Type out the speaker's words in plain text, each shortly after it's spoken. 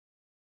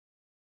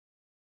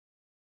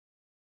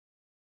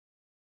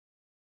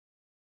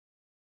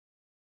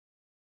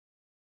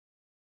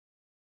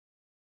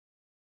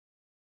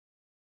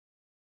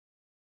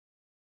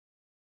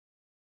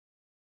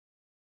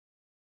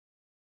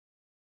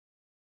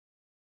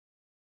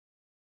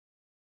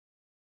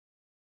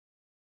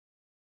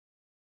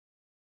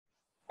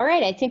All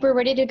right, I think we're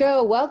ready to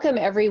go. Welcome,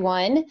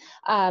 everyone.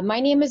 My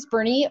name is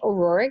Bernie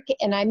O'Rourke,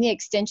 and I'm the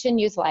Extension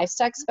Youth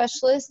Livestock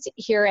Specialist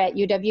here at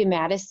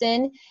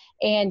UW-Madison.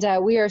 And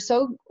we're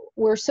so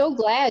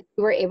glad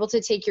you were able to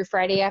take your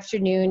Friday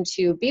afternoon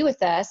to be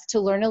with us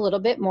to learn a little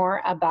bit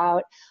more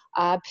about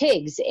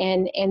pigs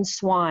and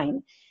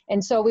swine.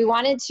 And so we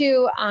wanted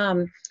to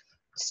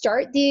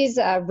start these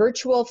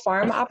virtual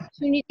farm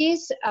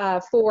opportunities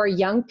for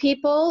young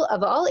people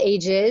of all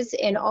ages,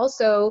 and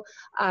also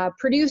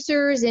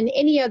producers and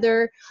any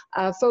other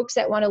folks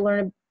that want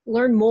to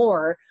learn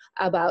more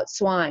about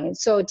swine.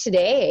 So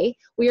today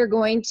we are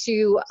going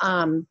to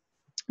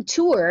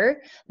tour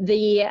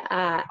the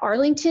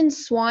Arlington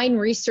Swine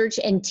Research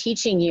and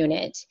Teaching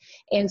Unit.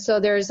 And so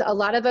there's a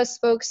lot of us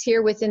folks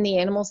here within the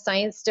Animal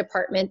Science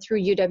Department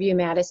through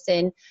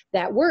UW-Madison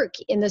that work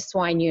in the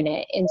swine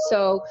unit. And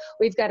so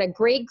we've got a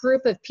great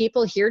group of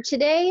people here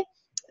today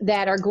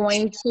that are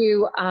going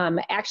to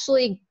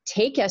actually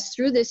take us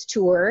through this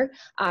tour.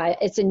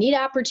 It's a neat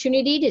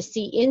opportunity to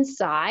see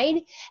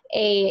inside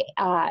a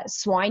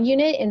swine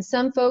unit, and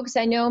some folks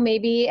I know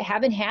maybe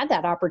haven't had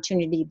that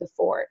opportunity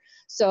before.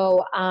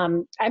 So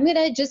I'm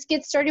gonna just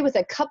get started with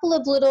a couple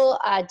of little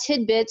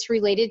tidbits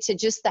related to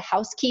just the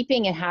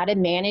housekeeping and how to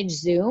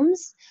manage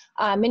Zooms.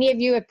 Many of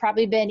you have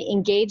probably been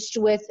engaged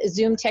with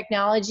Zoom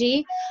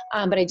technology,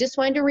 but I just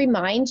wanted to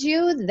remind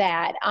you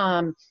that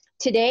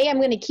today I'm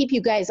going to keep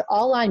you guys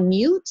all on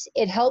mute.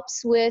 It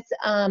helps with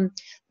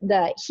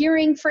the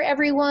hearing for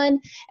everyone,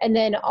 and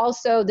then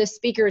also the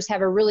speakers have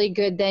a really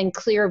good then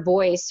clear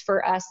voice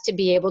for us to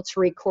be able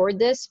to record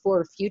this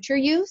for future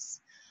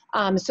use.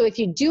 So if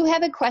you do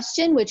have a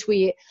question, which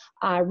we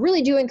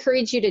really do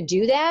encourage you to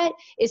do that,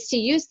 is to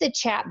use the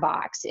chat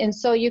box. And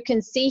so you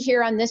can see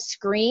here on this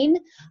screen,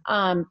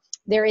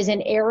 there is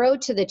an arrow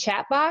to the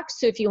chat box.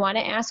 So if you want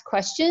to ask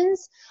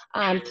questions,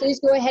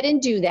 please go ahead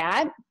and do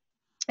that.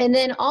 And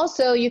then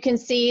also you can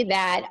see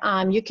that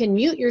you can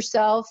mute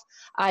yourself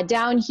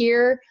down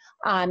here,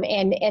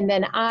 and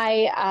then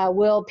I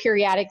will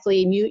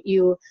periodically mute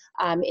you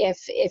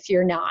if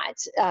you're not.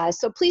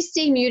 So please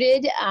stay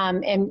muted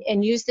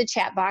and use the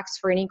chat box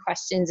for any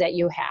questions that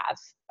you have,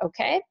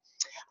 okay?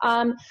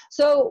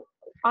 So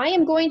I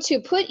am going to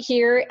put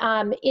here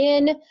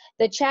in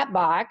the chat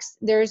box,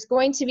 there's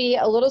going to be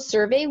a little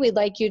survey we'd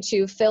like you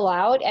to fill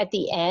out at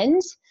the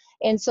end.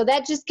 And so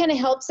that just kind of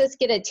helps us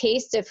get a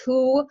taste of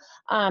who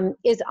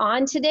is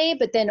on today,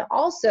 but then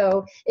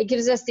also it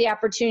gives us the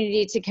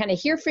opportunity to kind of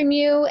hear from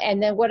you,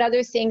 and then what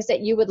other things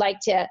that you would like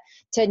to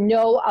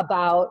know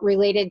about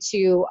related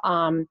to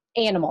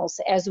animals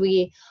as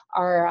we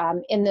are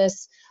in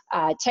this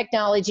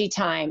technology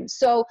time.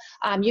 So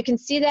you can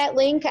see that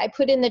link I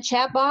put in the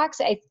chat box.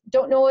 I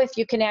don't know if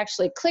you can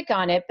actually click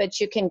on it,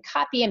 but you can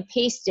copy and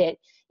paste it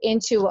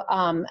into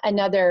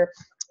another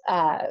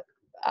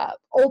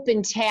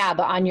open tab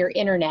on your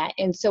internet.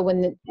 And so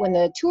when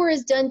the tour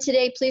is done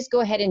today, please go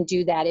ahead and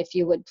do that if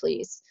you would,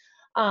 please.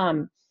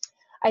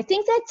 I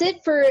think that's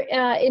it for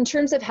in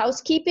terms of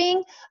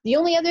housekeeping. The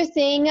only other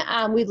thing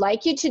we'd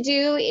like you to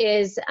do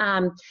is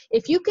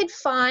if you could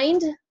find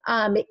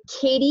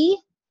Kadi,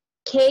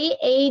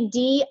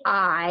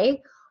 K-A-D-I,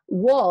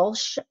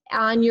 Walsh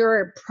on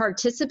your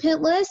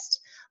participant list.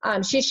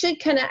 She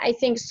should kind of, I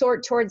think,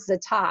 sort towards the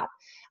top.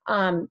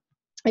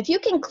 If you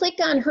can click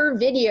on her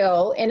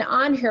video, and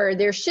on her,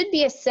 there should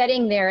be a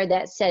setting there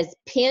that says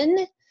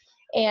pin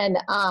and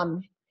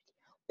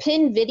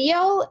pin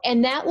video,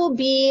 and that will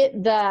be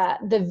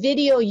the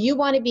video you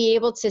want to be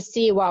able to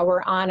see while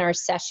we're on our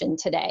session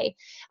today.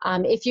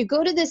 If you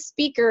go to the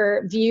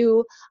speaker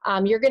view,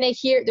 you're going to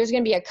hear, there's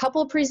going to be a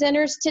couple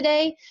presenters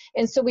today,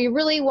 and so we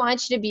really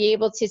want you to be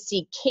able to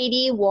see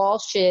Kadi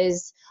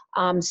Walsh's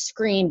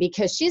screen,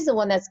 because she's the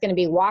one that's going to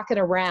be walking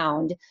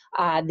around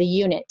the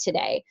unit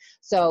today.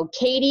 So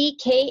Kadi,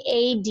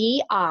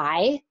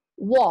 K-A-D-I,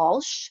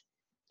 Walsh,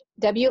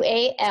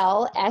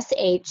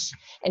 W-A-L-S-H,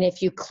 and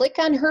if you click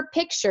on her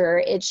picture,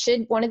 it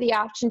should, one of the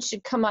options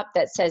should come up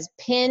that says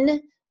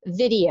pin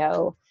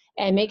video,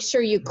 and make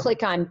sure you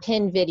click on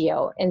pin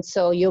video, and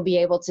so you'll be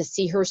able to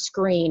see her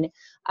screen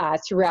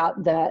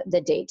throughout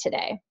the day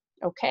today,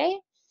 okay?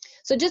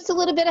 So just a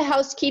little bit of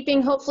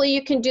housekeeping. Hopefully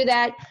you can do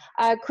that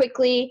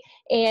quickly.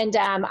 And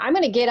I'm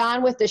going to get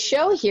on with the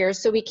show here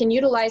so we can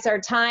utilize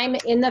our time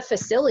in the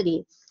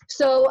facility.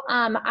 So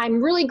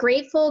I'm really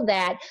grateful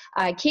that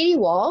Kadi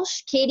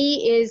Walsh,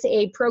 Kadi is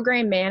a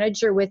program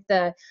manager with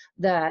the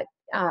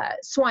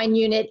swine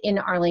unit in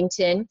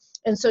Arlington.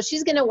 And so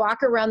she's going to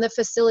walk around the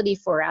facility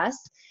for us.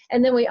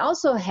 And then we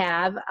also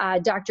have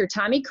Dr.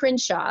 Tommy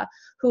Crenshaw,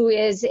 who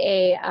is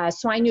a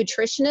swine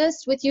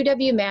nutritionist with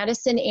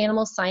UW-Madison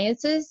Animal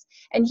Sciences.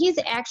 And he's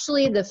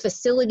actually the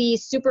facility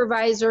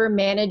supervisor,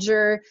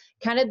 manager,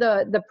 kind of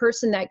the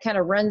person that kind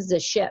of runs the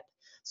ship.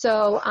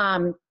 So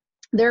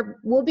there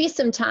will be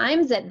some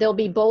times that they'll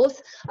be both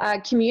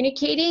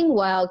communicating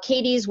while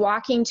Kadi's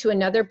walking to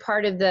another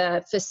part of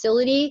the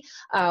facility.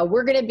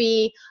 We're going to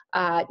be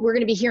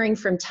hearing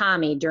from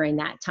Tommy during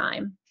that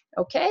time.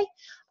 Okay.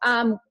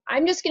 I'm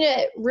just going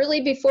to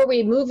really, before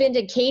we move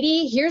into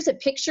Kadi, here's a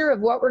picture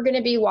of what we're going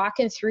to be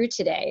walking through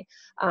today.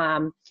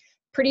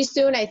 Pretty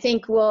soon, I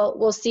think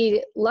we'll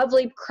see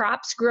lovely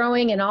crops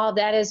growing and all of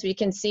that, as we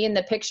can see in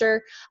the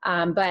picture.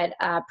 But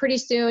pretty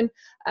soon,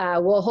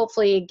 we'll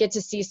hopefully get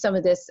to see some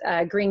of this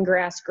green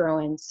grass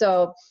growing.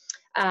 So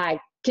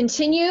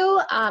continue.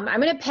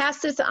 I'm going to pass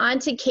this on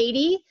to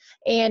Kadi,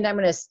 and I'm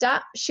going to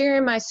stop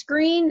sharing my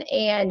screen,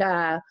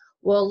 and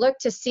we'll look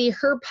to see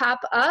her pop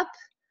up.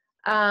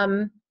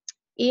 I'll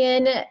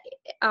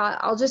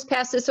just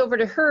pass this over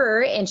to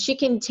her, and she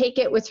can take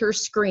it with her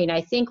screen.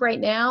 I think right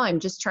now I'm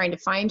just trying to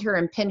find her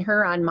and pin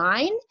her on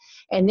mine,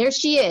 and there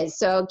she is.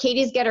 So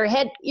Kadi's got her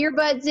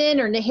earbuds in,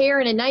 her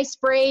hair in a nice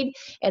braid,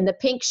 and the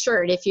pink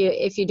shirt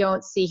if you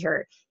don't see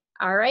her.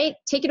 All right,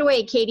 take it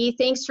away, Kadi.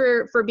 Thanks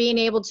for being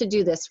able to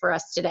do this for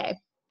us today.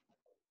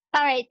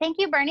 All right, thank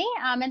you, Bernie,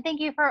 and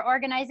thank you for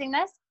organizing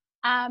this.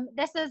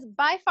 This is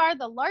by far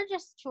the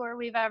largest tour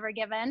we've ever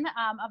given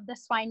of the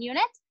swine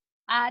unit.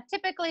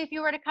 Typically, if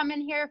you were to come in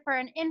here for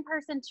an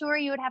in-person tour,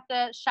 you would have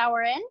to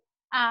shower in,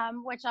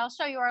 which I'll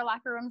show you our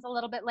locker rooms a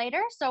little bit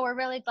later. So we're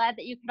really glad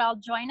that you could all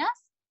join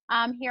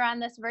us here on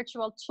this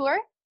virtual tour.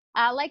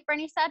 Like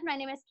Bernie said, my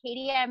name is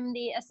Kadi. I'm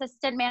the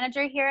assistant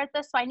manager here at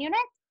the swine unit.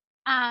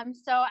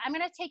 So I'm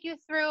going to take you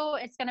through,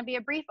 it's going to be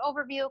a brief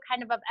overview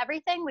kind of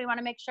everything. We want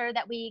to make sure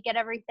that we get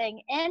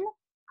everything in,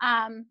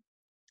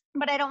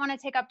 but I don't want to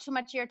take up too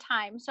much of your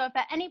time. So if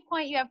at any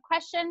point you have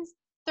questions,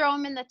 throw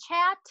them in the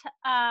chat.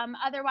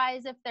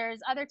 Otherwise, if there's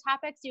other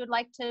topics you would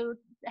like to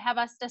have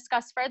us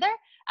discuss further,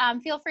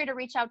 feel free to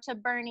reach out to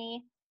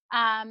Bernie,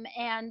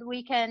 and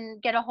we can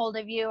get a hold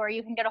of you, or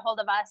you can get a hold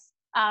of us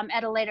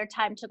at a later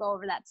time to go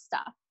over that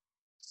stuff.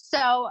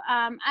 So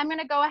I'm going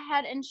to go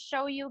ahead and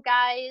show you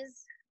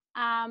guys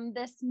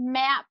this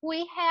map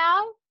we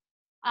have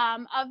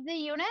of the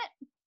unit.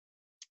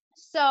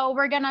 So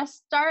we're going to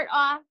start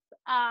off.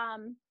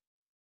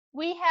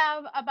 We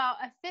have about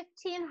a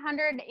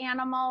 1,500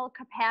 animal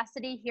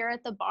capacity here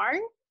at the barn.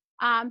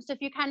 So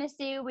if you kind of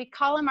see, we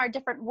call them our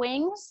different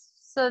wings.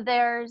 So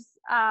there's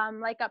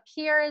like up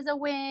here is a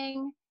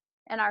wing,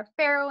 and our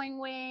farrowing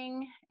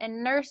wing,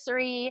 and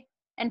nursery,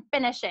 and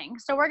finishing.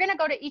 So we're going to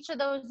go to each of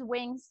those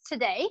wings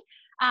today.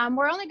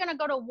 We're only going to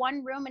go to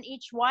one room in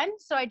each one.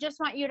 So I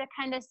just want you to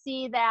kind of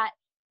see that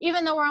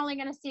even though we're only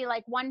going to see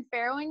like one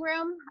farrowing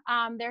room,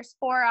 there's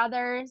 4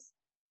 others.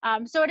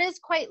 So it is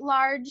quite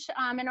large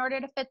in order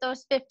to fit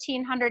those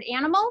 1,500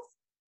 animals.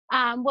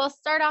 We'll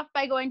start off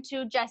by going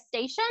to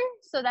gestation.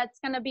 So that's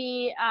going to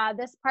be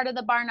this part of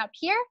the barn up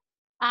here.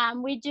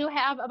 We do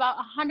have about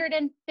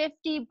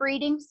 150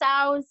 breeding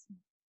sows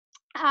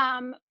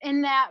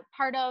in that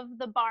part of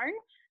the barn.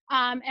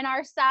 And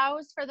our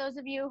sows, for those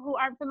of you who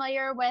aren't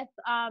familiar with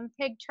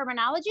pig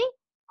terminology,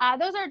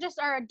 those are just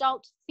our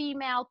adult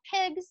female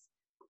pigs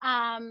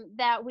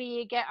that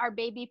we get our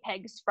baby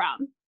pigs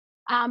from.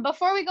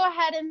 Before we go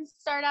ahead and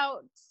start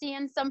out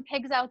seeing some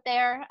pigs out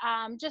there,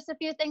 just a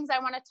few things I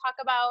want to talk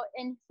about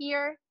in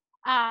here.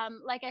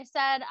 Like I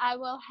said, I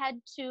will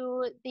head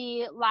to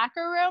the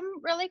locker room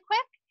really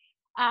quick.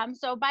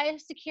 So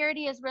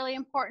biosecurity is really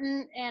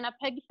important in a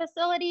pig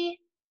facility.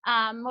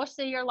 Most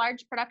of your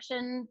large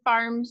production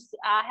farms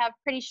have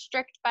pretty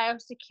strict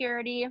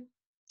biosecurity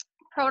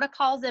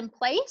protocols in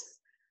place.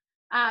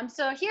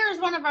 So here's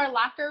one of our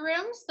locker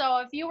rooms. So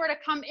if you were to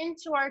come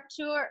into our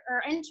tour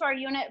or into our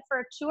unit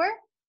for a tour,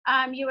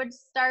 you would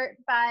start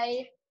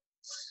by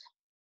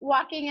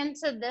walking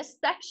into this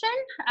section.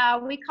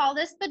 We call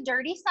this the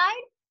dirty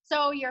side.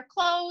 So your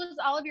clothes,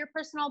 all of your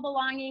personal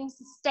belongings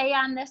stay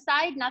on this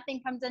side.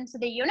 Nothing comes into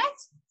the unit.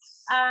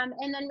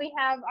 And then we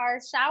have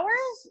our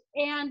showers.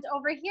 And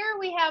over here,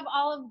 we have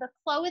all of the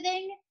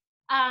clothing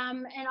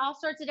and all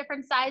sorts of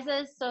different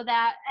sizes so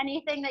that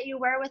anything that you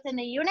wear within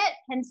the unit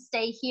can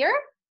stay here.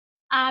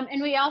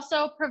 And we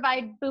also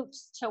provide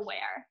boots to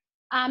wear.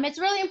 It's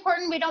really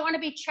important. We don't want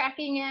to be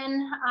tracking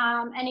in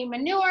any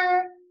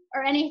manure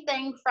or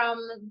anything from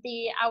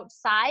the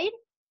outside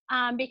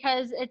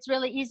because it's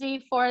really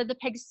easy for the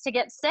pigs to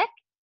get sick.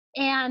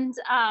 And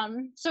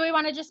so we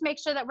want to just make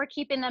sure that we're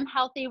keeping them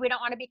healthy. We don't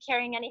want to be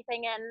carrying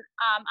anything in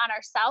on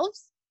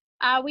ourselves.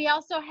 We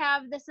also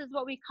have, this is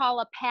what we call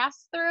a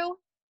pass-through.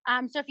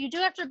 So if you do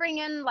have to bring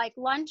in like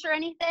lunch or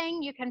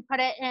anything, you can put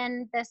it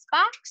in this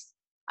box.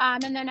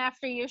 And then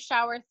after you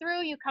shower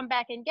through, you come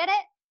back and get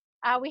it.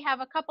 We have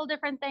a couple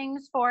different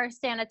things for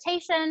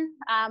sanitation.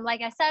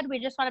 Like I said, we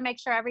just want to make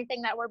sure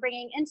everything that we're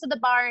bringing into the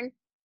barn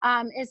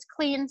is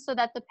clean so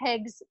that the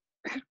pigs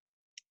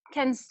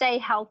can stay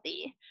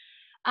healthy.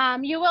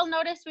 You will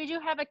notice we do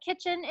have a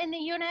kitchen in the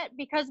unit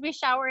because we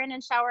shower in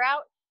and shower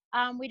out.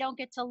 We don't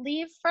get to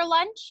leave for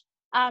lunch.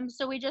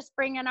 So we just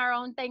bring in our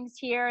own things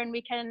here and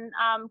we can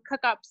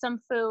cook up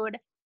some food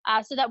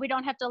so that we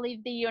don't have to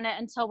leave the unit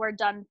until we're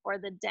done for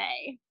the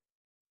day.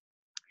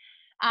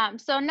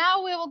 So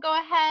now we will go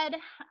ahead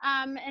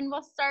and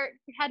we'll start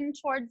heading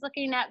towards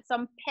looking at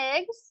some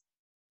pigs.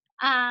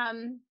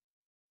 I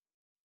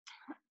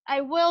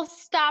will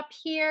stop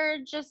here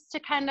just to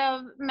kind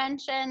of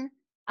mention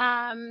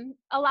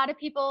A lot of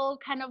people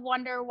kind of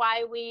wonder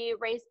why we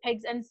raise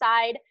pigs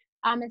inside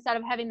instead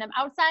of having them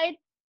outside.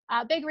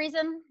 Big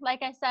reason,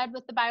 like I said,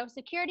 with the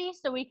biosecurity,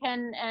 so we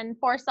can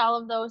enforce all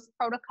of those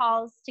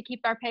protocols to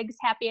keep our pigs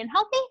happy and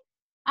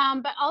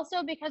healthy, but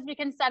also because we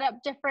can set up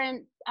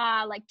different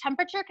like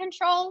temperature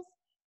controls.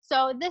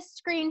 So this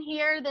screen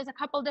here, there's a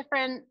couple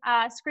different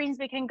screens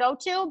we can go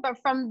to, but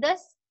from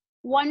this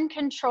one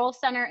control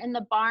center in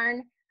the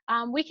barn,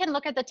 we can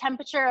look at the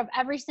temperature of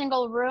every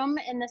single room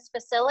in this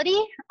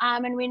facility,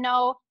 and we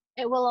know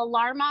it will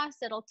alarm us,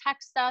 it'll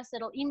text us,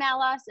 it'll email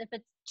us if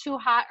it's too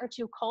hot or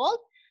too cold.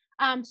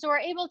 So we're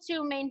able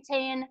to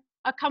maintain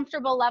a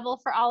comfortable level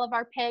for all of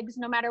our pigs,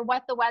 no matter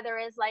what the weather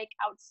is like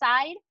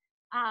outside,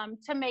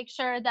 to make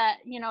sure that,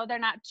 you know, they're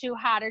not too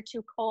hot or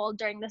too cold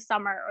during the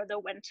summer or the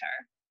winter.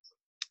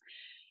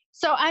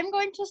 So I'm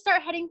going to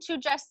start heading to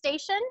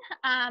gestation.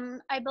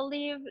 I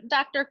believe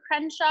Dr.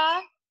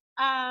 Crenshaw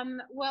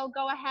will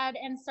go ahead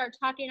and start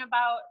talking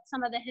about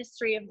some of the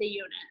history of the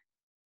unit.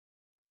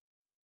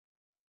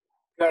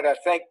 Good. I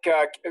think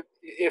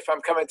if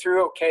I'm coming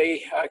through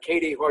okay,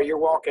 Katie, while you're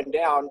walking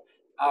down,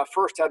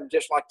 first I'd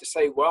just like to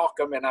say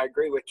welcome, and I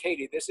agree with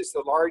Katie. This is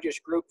the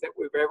largest group that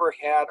we've ever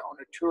had on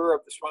a tour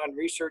of the Swine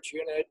Research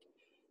Unit.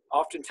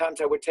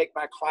 Oftentimes I would take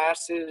my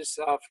classes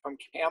from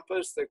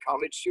campus, the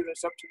college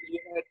students up to the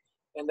unit,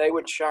 and they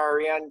would shire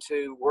in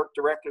to work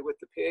directly with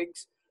the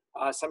pigs.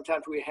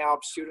 Sometimes we have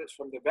students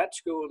from the vet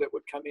school that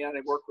would come in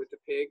and work with the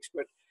pigs,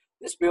 but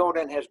this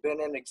building has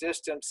been in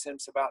existence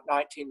since about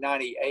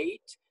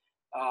 1998.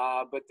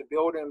 But the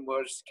building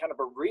was kind of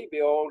a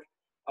rebuild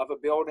of a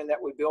building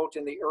that we built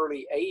in the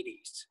early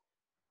 80s.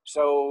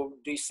 So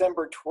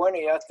December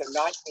 20th of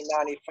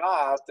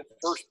 1995, the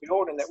first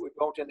building that we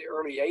built in the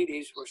early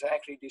 80s was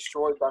actually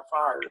destroyed by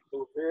fire.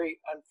 So very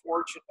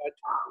unfortunate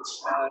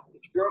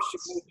experience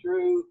to go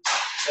through,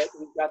 that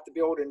we got the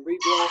building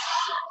rebuilt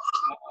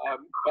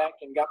back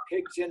and got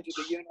pigs into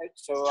the unit.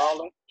 So I'll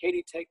let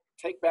Katie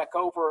take back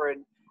over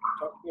and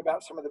talk to you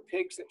about some of the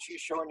pigs that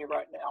she's showing you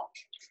right now.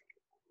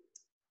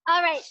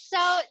 All right, so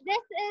this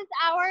is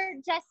our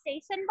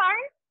gestation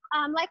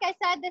barn. Like I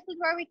said, this is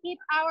where we keep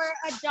our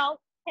adult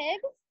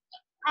pigs.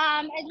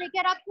 As we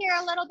get up here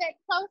a little bit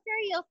closer,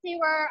 you'll see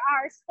where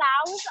our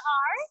sows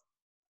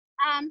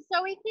are.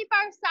 So we keep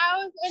our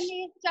sows in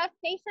these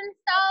gestation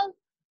stalls.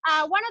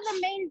 One of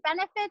the main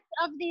benefits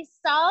of these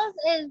stalls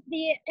is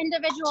the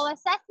individual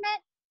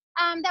assessment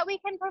that we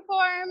can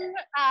perform,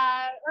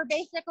 or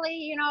basically,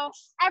 you know,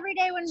 every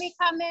day when we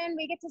come in,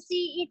 we get to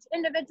see each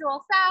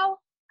individual sow.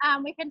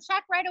 We can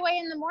check right away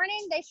in the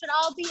morning. They should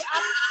all be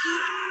up.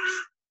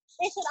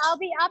 They should all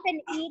be up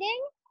and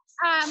eating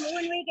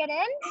when we get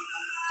in.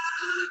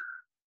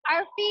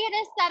 Our feed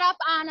is set up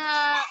on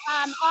a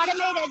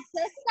automated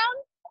system,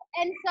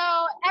 and so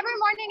every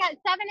morning at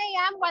 7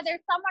 a.m., whether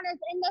someone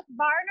is in this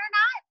barn or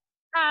not,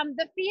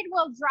 the feed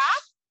will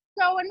drop.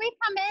 So when we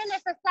come in,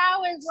 if a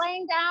sow is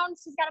laying down,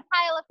 she's got a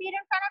pile of feed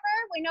in front of her,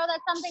 we know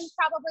that something's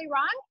probably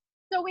wrong.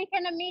 So we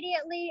can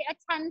immediately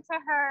attend to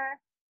her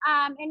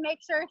and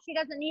make sure she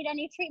doesn't need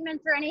any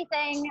treatments or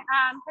anything,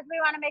 because we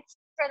want to make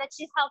sure that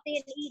she's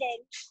healthy and eating.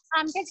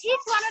 Because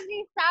each one of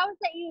these sows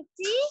that you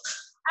see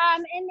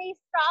in these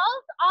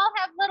stalls all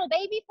have little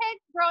baby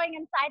pigs growing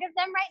inside of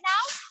them right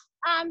now.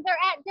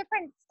 They're at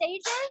different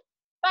stages,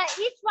 but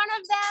each one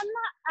of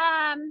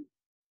them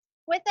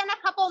within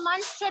a couple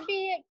months should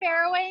be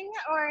farrowing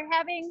or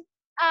having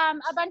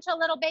a bunch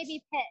of little baby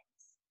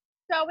pigs.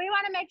 So we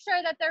want to make sure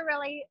that they're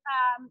really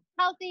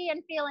healthy and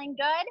feeling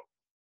good.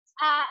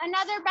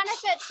 Another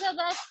benefit to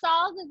the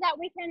stalls is that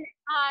we can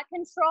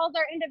control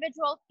their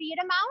individual feed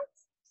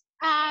amounts.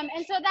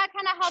 And so that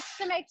kind of helps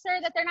to make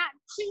sure that they're not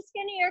too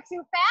skinny or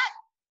too fat.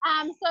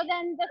 So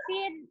then the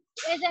feed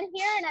is in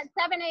here, and at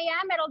 7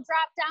 a.m. it'll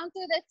drop down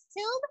through this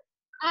tube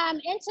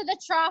into the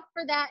trough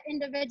for that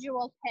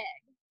individual pig.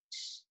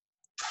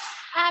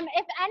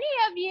 If any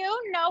of you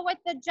know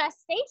what the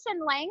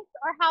gestation length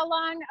or how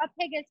long a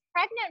pig is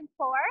pregnant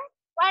for,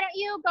 why don't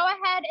you go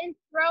ahead and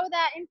throw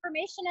that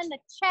information in the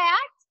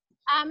chat,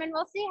 and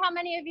we'll see how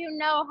many of you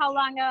know how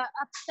long a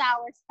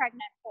sow is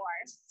pregnant for.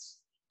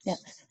 Yeah.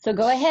 So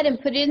go ahead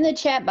and put it in the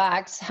chat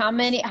box. How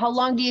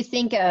long do you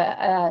think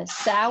a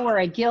sow or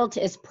a gilt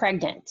is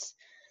pregnant?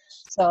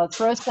 So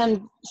throw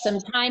some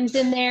times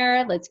in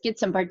there. Let's get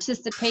some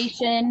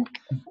participation.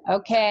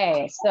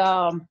 Okay,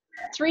 so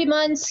 3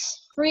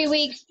 months, 3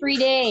 weeks, 3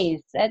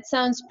 days. That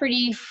sounds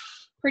pretty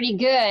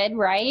good,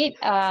 right?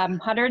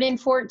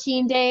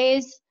 114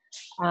 days,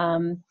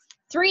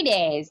 3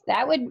 days.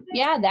 That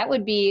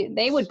would be,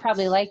 they would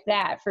probably like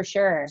that for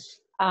sure.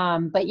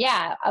 But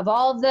yeah, of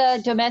all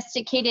the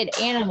domesticated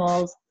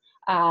animals,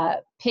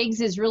 pigs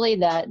is really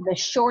the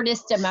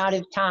shortest amount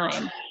of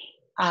time.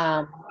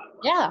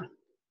 Yeah.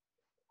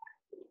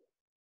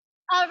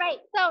 All right,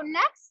 so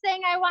next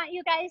thing I want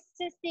you guys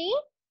to see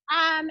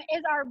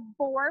is our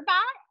boar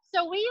bot.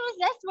 So we use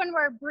this when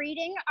we're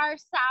breeding our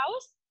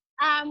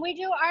sows. We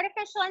do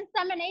artificial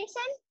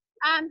insemination.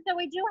 So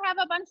we do have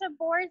a bunch of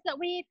boars that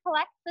we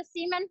collect the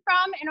semen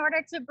from in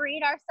order to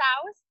breed our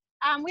sows.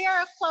 We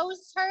are a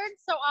closed herd,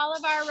 so all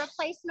of our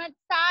replacement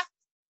stock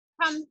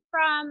comes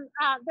from,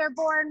 they're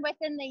born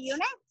within the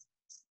unit.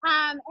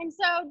 And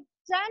so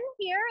Jen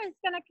here is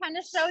going to kind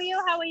of show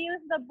you how we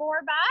use the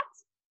boar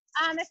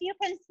bot. If you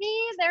can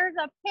see, there's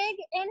a pig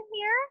in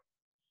here,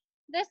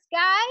 this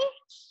guy.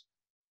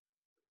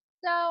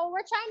 So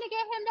we're trying to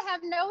get him to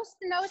have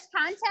nose-to-nose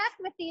contact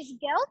with these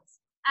gilts,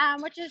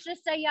 which is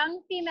just a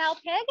young female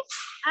pig,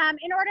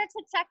 in order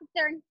to check if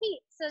they're in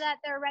heat so that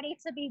they're ready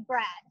to be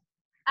bred.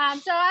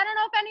 So I don't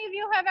know if any of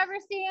you have ever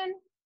seen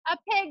a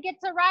pig get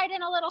to ride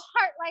in a little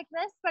cart like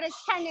this, but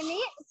it's kind of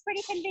neat. It's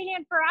pretty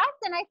convenient for us,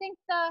 and I think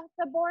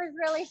the boars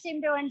really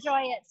seem to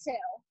enjoy it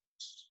too.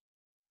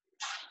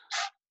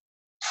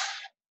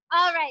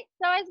 All right,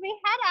 so as we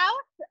head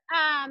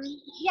out,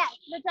 yes,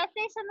 the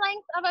gestation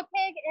length of a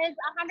pig is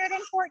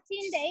 114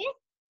 days.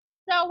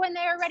 So when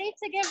they're ready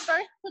to give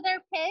birth to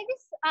their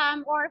pigs,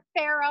 or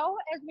farrow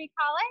as we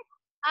call it,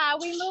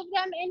 we move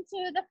them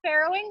into the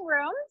farrowing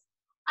rooms,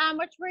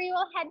 which we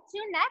will head to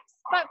next.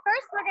 But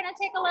first, we're going to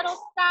take a little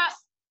stop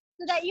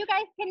so that you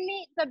guys can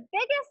meet the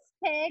biggest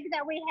pig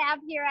that we have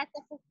here at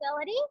the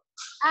facility.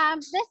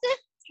 This is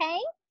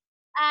Tank.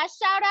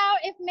 Shout out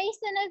if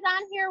Mason is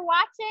on here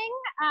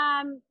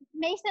watching.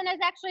 Mason is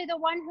actually the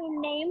one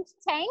who named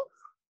Tank.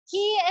 He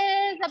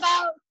is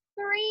about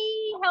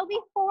 3, he'll be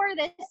 4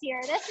 this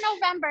year. This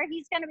November,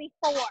 he's going to be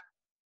 4.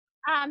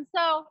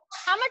 So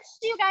how much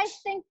do you guys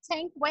think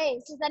Tank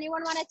weighs? Does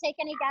anyone want to take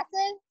any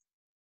guesses?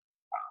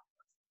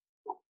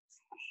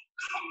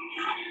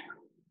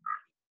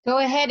 Go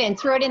ahead and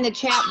throw it in the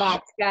chat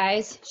box,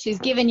 guys. She's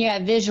giving you a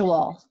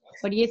visual.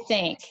 What do you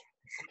think?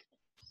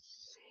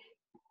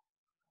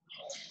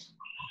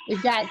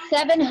 We've got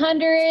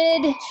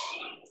 700,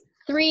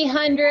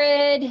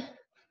 300,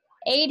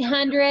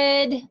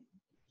 800,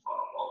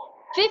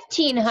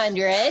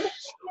 1,500.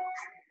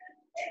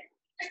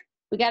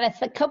 We got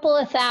a couple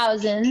of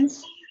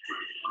thousands.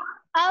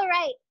 All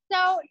right,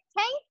 so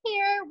Tank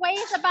here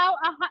weighs about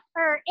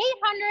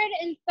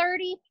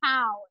 830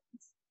 pounds.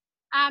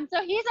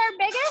 So he's our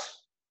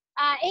biggest,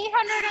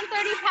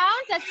 830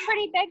 pounds. That's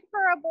pretty big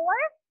for a boar.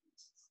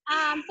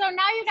 So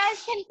now you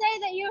guys can say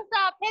that you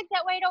saw a pig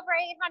that weighed over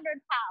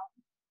 800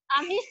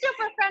 pounds. He's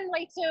super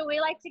friendly too. We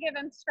like to give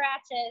him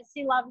scratches.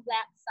 He loves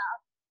that stuff.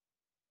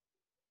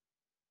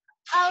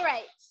 All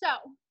right,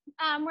 so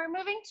we're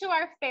moving to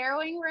our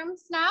farrowing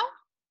rooms now.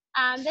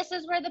 This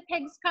is where the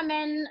pigs come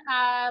in,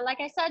 like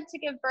I said, to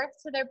give birth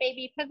to their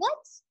baby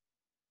piglets.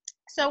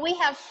 So we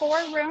have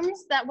 4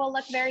 rooms that will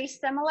look very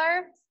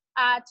similar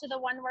to the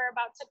one we're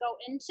about to go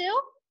into.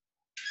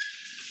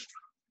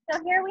 So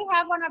here we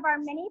have one of our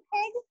mini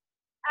pigs.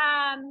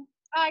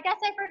 I guess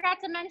I forgot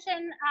to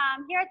mention,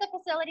 here at the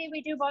facility,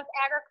 we do both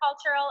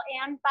agricultural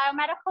and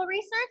biomedical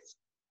research.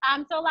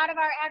 So a lot of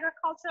our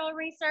agricultural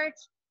research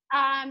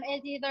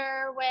is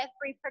either with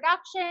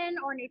reproduction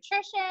or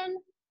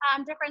nutrition,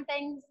 different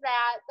things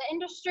that the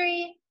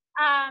industry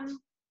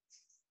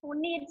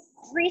needs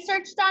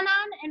research done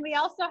on. And we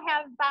also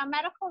have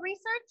biomedical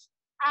research,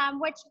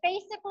 which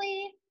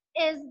basically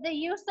is the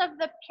use of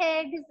the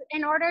pigs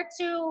in order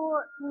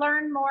to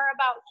learn more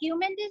about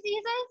human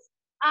diseases.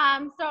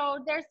 So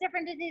there's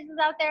different diseases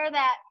out there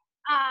that,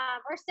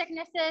 or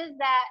sicknesses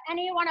that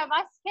any one of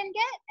us can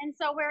get. And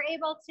so we're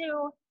able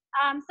to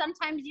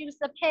sometimes use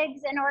the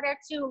pigs in order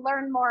to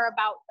learn more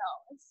about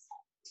those.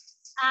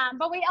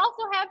 But we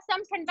also have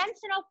some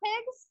conventional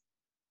pigs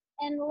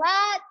and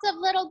lots of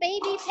little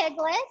baby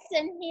piglets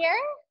in here.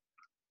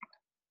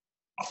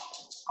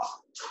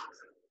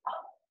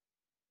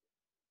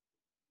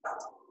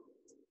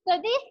 So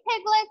these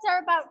piglets are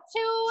about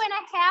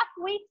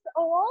 2.5 weeks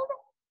old.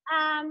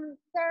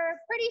 They're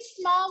pretty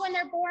small when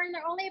they're born.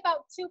 They're only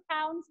about 2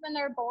 pounds when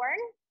they're born.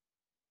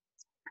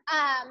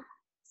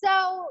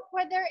 So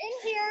when they're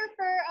in here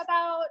for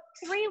about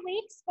 3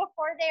 weeks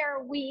before they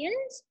are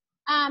weaned.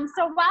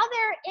 So while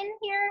they're in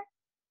here,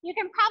 you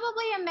can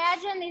probably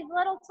imagine these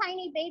little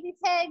tiny baby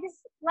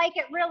pigs like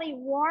it really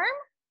warm.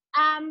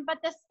 But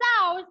the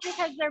sows,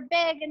 because they're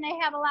big and they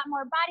have a lot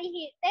more body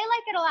heat, they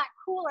like it a lot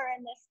cooler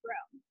in this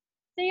room.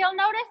 So you'll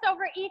notice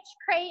over each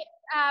crate,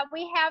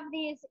 we have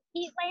these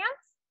heat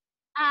lamps.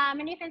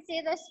 And you can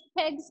see this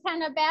pig's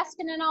kind of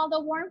basking in all the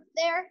warmth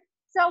there.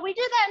 So we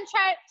do that and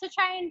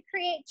try and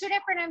create 2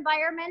 different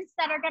environments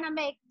that are gonna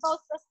make both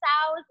the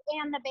sows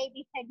and the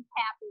baby pigs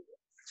happy.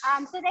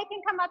 So they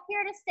can come up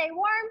here to stay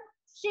warm.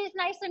 She's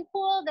nice and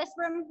cool. This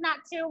room's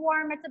not too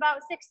warm. It's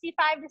about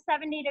 65 to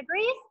 70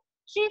 degrees.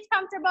 She's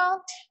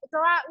comfortable. It's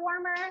a lot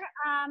warmer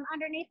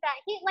underneath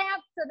that heat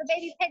lamp, so the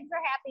baby pigs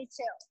are happy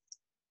too.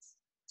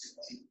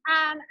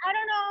 I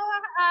don't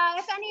know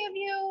if any of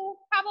you,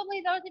 probably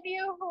those of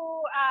you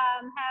who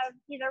have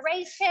either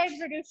raised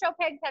pigs or do show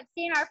pigs, have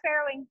seen our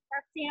farrowing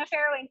or seen a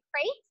farrowing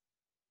crate.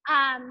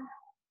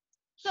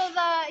 So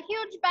the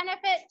huge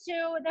benefit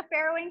to the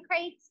farrowing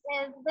crates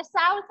is the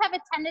sows have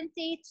a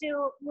tendency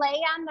to lay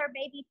on their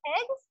baby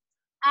pigs.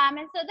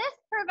 And so this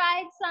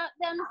provides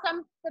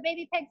the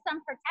baby pigs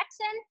some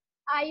protection.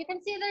 You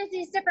can see there's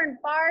these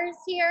different bars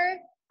here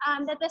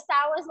that the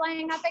sow is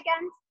laying up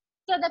against.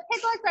 So the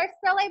piglets are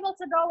still able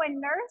to go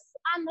and nurse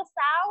on the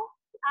sow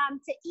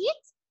to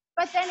eat.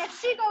 But then if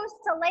she goes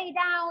to lay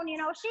down, you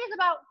know, she's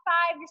about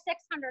 500 to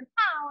 600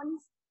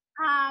 pounds.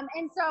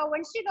 And so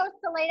when she goes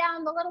to lay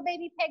down, the little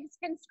baby pigs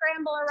can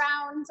scramble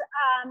around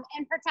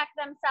and protect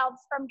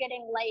themselves from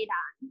getting laid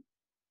on.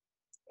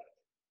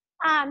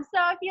 So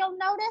if you'll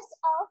notice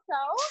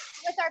also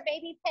with our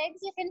baby pigs,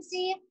 you can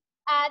see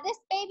this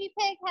baby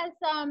pig has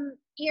some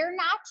ear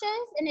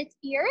notches in its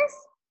ears.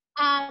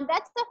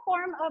 That's the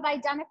form of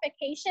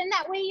identification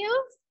that we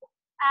use.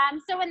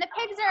 So when the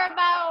pigs are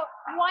about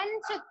 1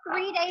 to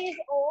 3 days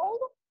old,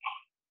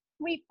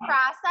 we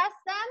process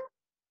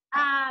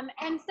them.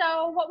 And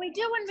so what we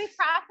do when we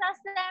process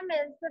them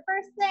is the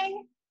first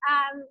thing,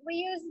 we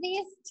use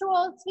these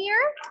tools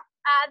here.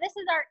 This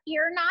is our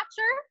ear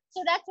notcher.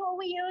 So that's what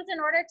we use in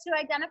order to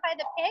identify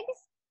the pigs.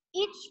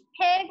 Each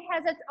pig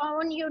has its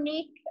own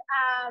unique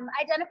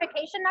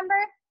identification number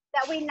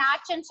that we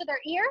notch into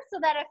their ear so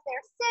that if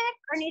they're sick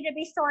or need to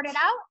be sorted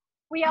out,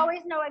 we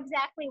always know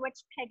exactly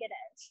which pig it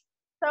is.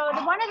 So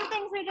one of the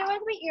things we do is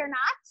we ear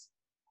notch.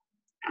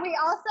 We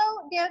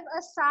also give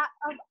a shot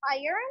of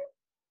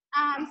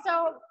iron.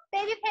 So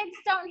baby pigs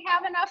don't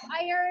have enough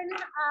iron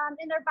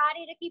in their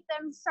body to keep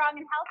them strong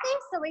and healthy,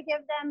 so we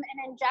give them an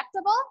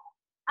injectable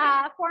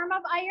form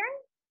of iron.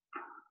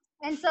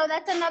 And so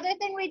that's another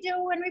thing we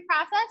do when we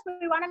process.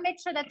 We want to make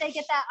sure that they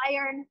get that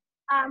iron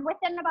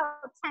within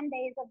about 10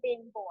 days of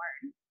being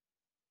born.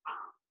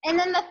 And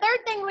then the third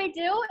thing we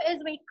do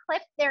is we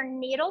clip their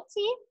needle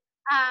teeth.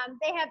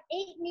 They have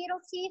 8 needle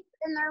teeth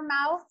in their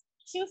mouth,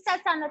 2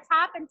 sets on the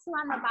top and 2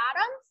 on the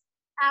bottom.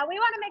 We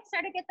want to make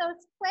sure to get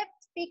those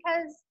clipped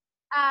because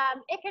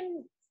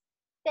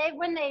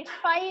when they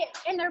fight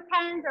in their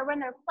pens or when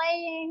they're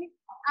playing,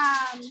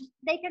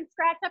 they can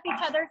scratch up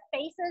each other's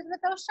faces with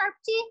those sharp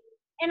teeth.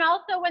 And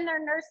also when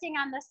they're nursing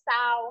on the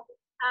sow,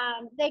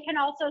 they can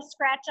also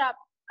scratch up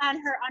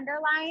on her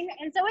underline.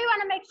 And so we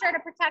want to make sure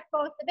to protect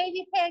both the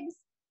baby pigs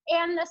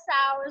and the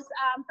sows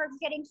from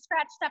getting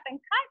scratched up and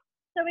cut.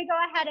 So we go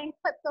ahead and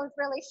clip those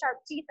really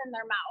sharp teeth in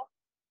their mouth.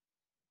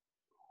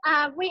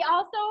 We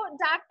also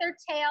dock their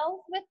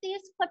tails with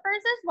these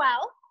clippers as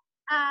well.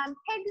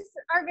 Pigs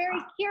are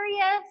very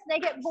curious.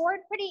 They get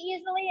bored pretty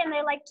easily and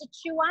they like to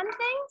chew on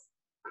things.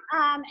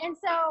 And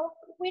so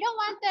we don't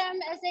want them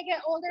as they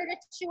get older to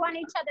chew on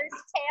each other's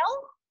tail.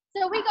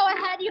 So we go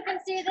ahead, you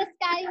can see this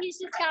guy, he's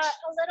just got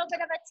a little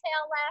bit of a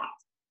tail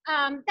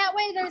left. That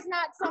way there's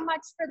not so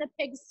much for the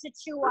pigs to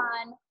chew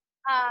on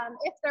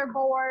if they're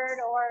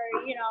bored or,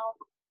 you know,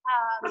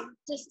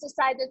 just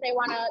decide that they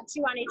want to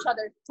chew on each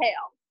other's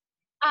tail.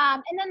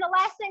 And then the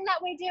last thing that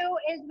we do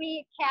is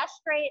we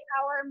castrate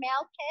our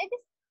male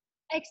pigs,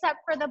 except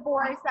for the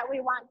boars that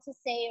we want to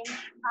save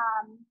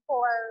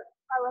for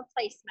a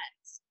replacement.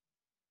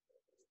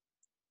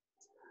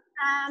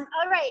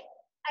 All right,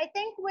 I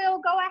think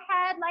we'll go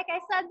ahead. Like I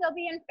said, they'll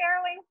be in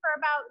farrowing for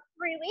about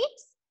 3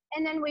 weeks,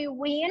 and then we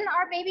wean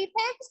our baby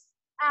pigs.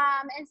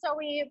 And so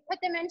we put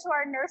them into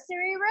our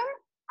nursery room,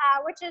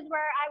 which is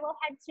where I will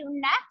head to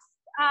next.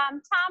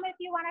 Tom, if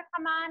you want to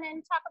come on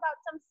and talk about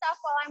some stuff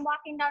while I'm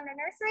walking down the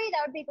nursery,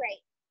 that would be great.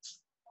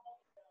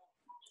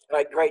 All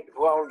right, great.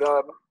 Well,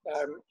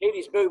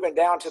 Katie's moving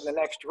down to the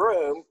next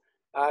room.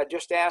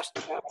 Just asked,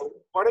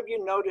 what have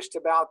you noticed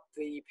about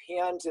the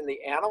pens in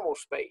the animal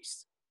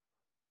space?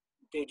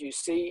 Did you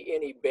see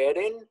any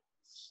bedding?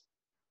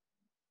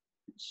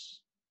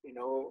 You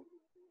know,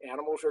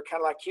 animals are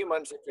kind of like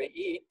humans. If they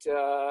eat,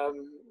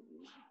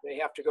 they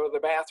have to go to the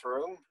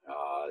bathroom.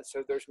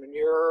 So there's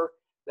manure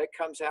that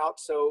comes out.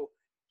 So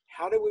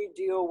how do we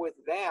deal with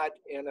that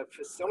in a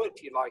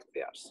facility like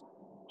this?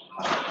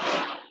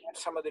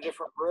 Some of the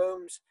different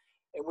rooms,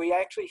 and we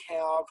actually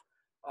have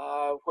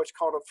what's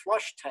called a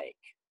flush tank.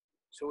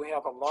 So we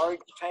have a large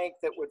tank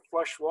that would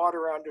flush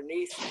water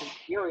underneath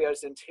the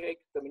areas and take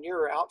the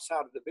manure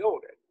outside of the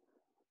building.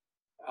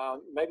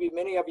 Maybe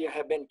many of you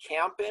have been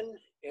camping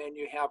and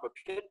you have a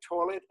pit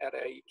toilet at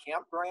a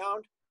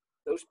campground.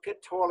 Those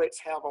pit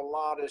toilets have a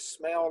lot of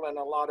smell and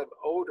a lot of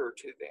odor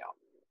to them.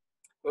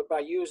 But by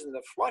using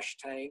the flush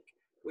tank,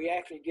 we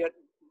actually get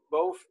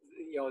both,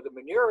 you know, the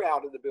manure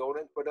out of the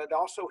building, but it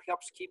also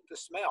helps keep the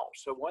smell.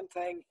 So one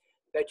thing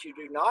that you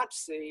do not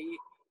see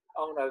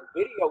on a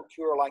video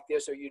tour like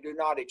this, or you do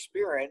not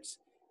experience,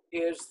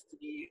 is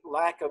the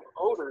lack of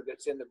odor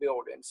that's in the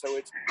building. So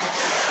it's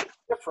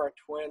different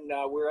when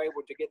we're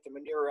able to get the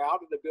manure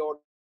out of the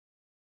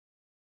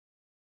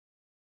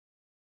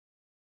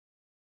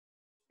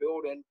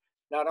building.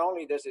 Not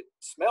only does it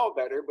smell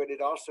better, but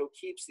it also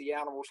keeps the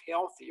animals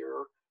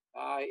healthier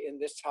in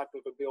this type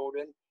of a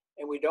building,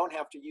 and we don't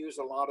have to use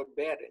a lot of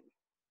bedding.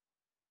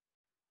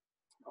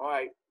 All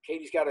right,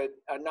 Katie's got a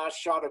nice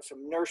shot of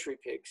some nursery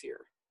pigs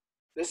here.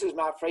 This is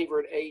my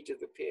favorite age of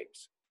the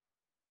pigs.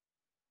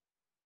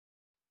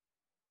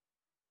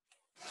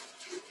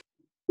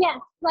 Yes,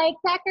 like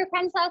Dr.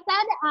 Crenshaw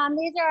said,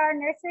 these are our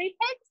nursery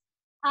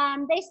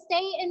pigs. They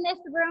stay in this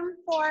room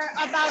for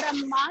about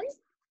a month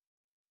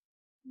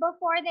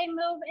before they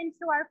move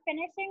into our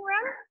finishing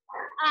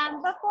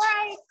room. Before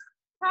I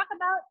talk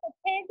about the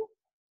pig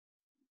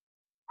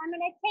I'm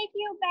going to take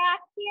you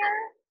back here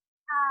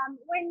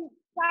when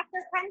Dr.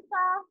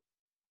 Crenshaw,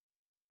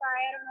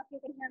 sorry, I don't know if you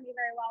can hear me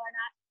very well or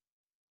not.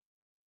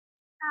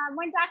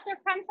 When Dr.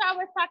 Crenshaw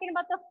was talking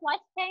about the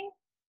flush tank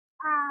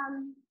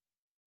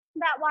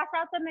that wash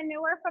out the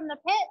manure from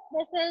the pit,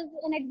 this is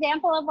an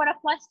example of what a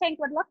flush tank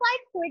would look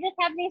like. So we just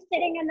have these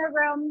sitting in the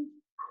room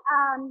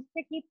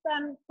to keep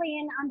them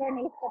clean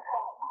underneath the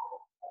pit.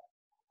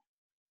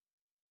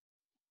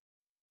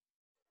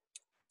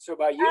 So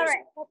by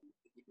using,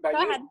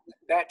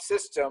 that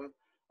system,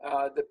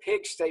 the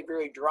pigs stay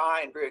very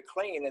dry and very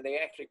clean, and they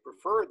actually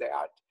prefer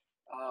that.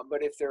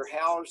 But if they're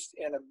housed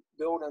in a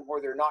building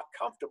where they're not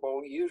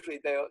comfortable, usually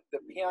the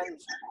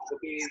pens will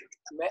be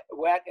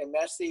wet and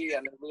messy,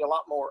 and there'll be a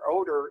lot more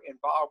odor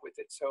involved with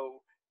it.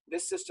 So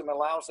this system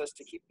allows us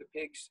to keep the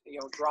pigs,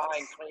 dry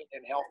and clean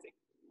and healthy.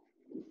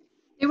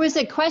 There was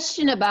a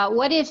question about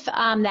what if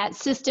that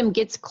system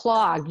gets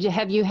clogged?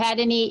 Have you had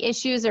any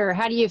issues, or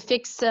how do you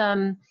fix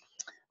them?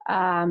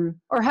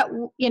 Or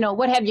how,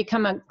 what have you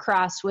come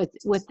across with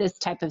this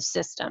type of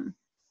system?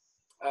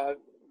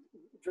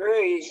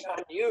 Very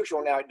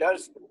unusual. Now it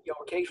does,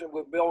 occasionally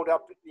we build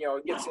up,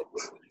 it gets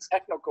into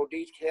technical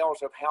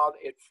details of how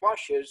it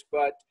flushes,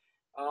 but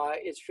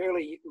it's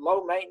fairly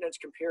low maintenance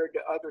compared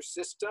to other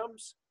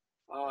systems.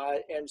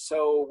 And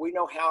so we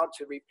know how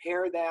to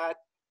repair that.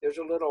 There's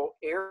a little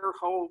air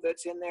hole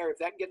that's in there. If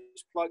that gets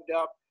plugged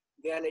up,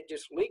 then it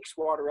just leaks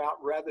water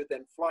out rather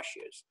than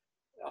flushes.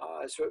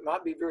 So it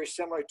might be very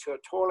similar to a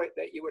toilet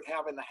that you would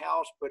have in the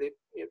house, but it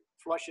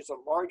flushes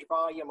a large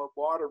volume of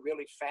water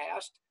really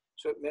fast,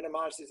 so it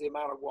minimizes the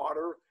amount of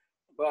water.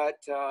 But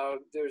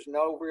there's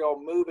no real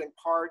moving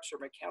parts or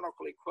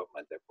mechanical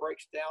equipment that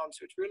breaks down,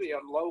 so it's really a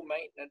low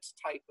maintenance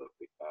type of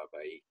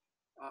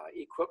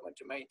equipment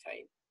to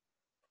maintain.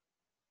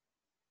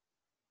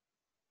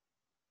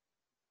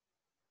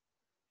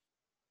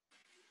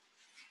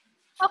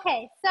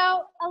 Okay,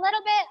 so a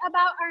little bit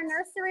about our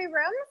nursery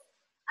rooms.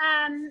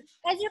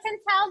 As you can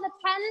tell, the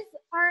pens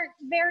aren't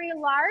very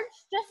large,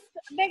 just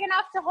big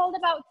enough to hold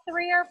about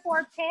 3 or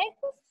 4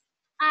 pigs.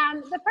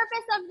 The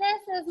purpose of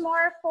this is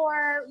more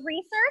for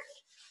research.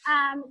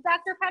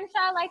 Dr.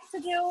 Crenshaw likes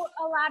to do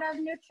a lot of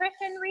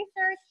nutrition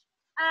research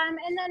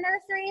in the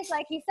nurseries.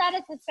 Like he said,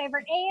 it's his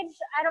favorite age.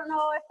 I don't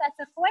know if that's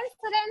a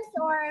coincidence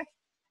or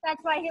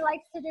that's why he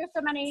likes to do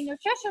so many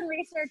nutrition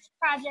research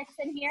projects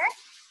in here.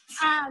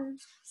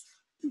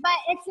 But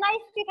it's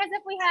nice because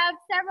if we have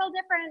several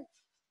different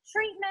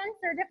treatments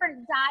or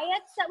different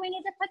diets that we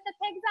need to put the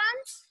pigs on,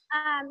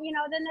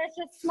 then there's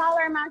just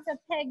smaller amounts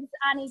of pigs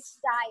on each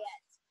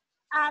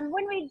diet.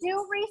 When we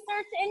do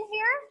research in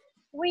here,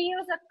 we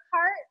use a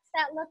cart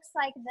that looks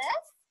like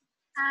this.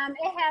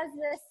 It has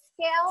this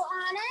scale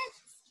on it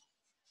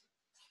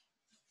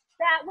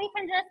that we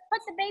can just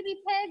put the baby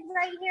pig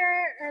right here,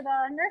 or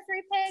the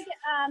nursery pig,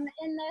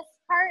 in this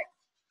cart,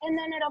 and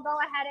then it'll go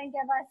ahead and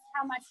give us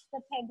how much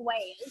the pig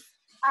weighs.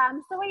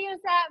 So we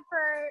use that for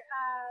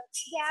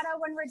data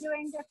when we're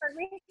doing different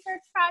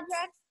research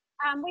projects.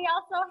 We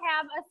also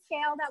have a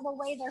scale that will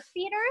weigh their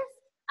feeders,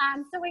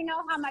 so we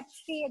know how much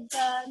feed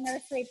the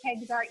nursery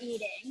pigs are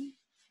eating.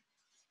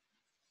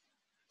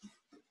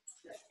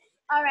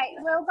 All right,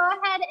 we'll go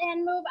ahead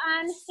and move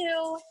on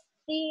to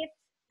the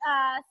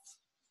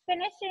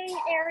finishing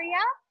area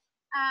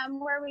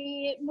where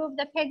we move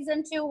the pigs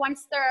into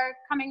once they're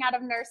coming out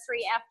of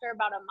nursery after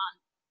about a month.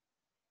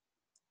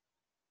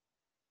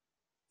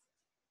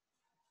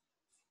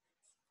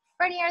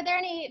 Bernie, are there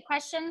any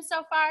questions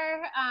so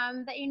far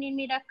that you need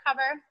me to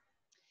cover?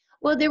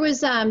 Well, there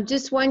was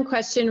just one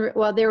question.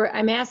 Well,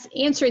 I'm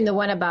answering the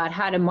one about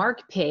how to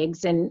mark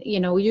pigs, and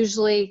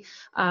usually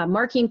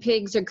marking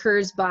pigs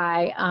occurs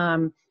by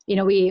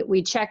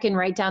we check and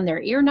write down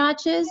their ear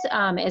notches,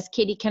 as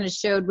Katie kind of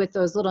showed with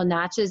those little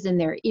notches in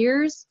their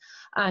ears,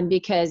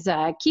 because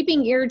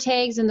keeping ear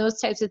tags and those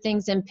types of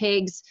things in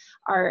pigs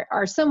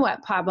are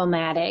somewhat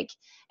problematic.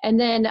 And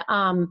then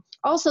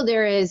also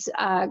there is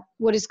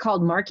what is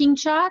called marking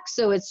chalk.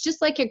 So it's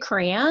just like a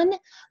crayon,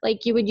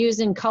 like you would use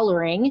in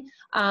coloring,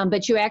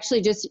 but you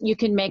actually you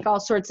can make all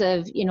sorts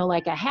of,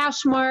 like a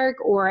hash mark,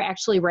 or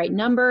actually write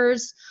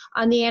numbers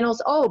on the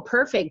animals. Oh,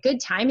 perfect, good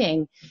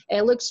timing.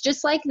 It looks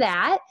just like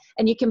that.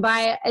 And you can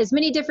buy as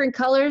many different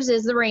colors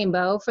as the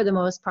rainbow for the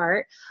most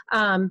part.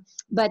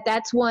 But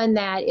that's one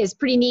that is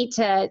pretty neat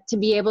to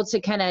be able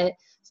to kind of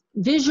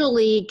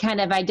visually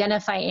kind of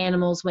identify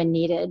animals when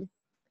needed.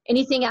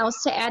 Anything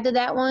else to add to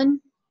that one?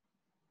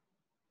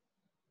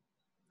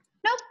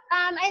 Nope,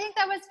 I think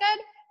that was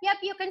good. Yep,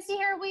 you can see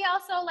here we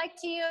also like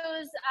to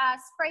use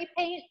spray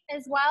paint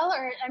as well,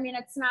 or I mean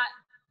it's not,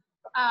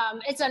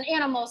 it's an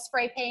animal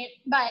spray paint,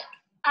 but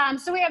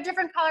so we have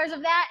different colors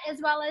of that as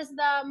well as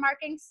the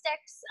marking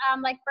sticks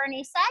like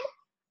Bernie said.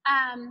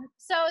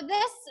 So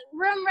this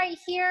room right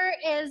here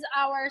is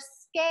our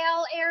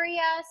scale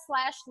area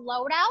 /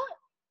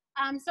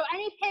 loadout. So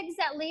any pigs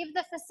that leave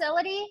the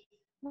facility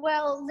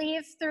will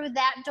leave through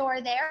that door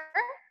there.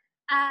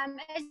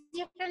 As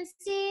you can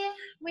see,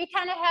 we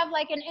kind of have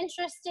like an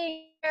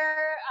interesting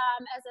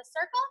as a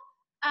circle.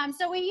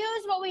 So we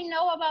use what we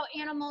know about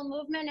animal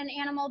movement and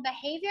animal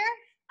behavior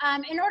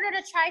in order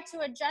to try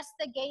to adjust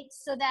the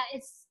gates so that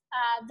it's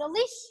the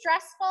least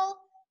stressful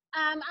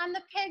on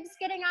the pigs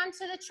getting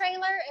onto the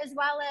trailer, as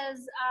well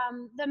as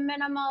the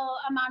minimal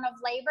amount of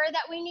labor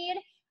that we need.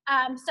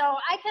 So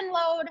I can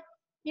load,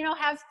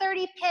 have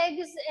 30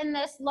 pigs in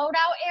this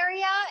loadout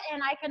area,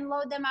 and I can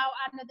load them out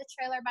onto the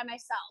trailer by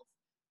myself.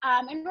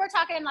 And we're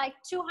talking like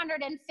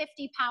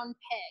 250-pound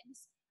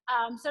pigs.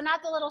 So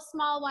not the little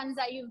small ones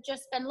that you've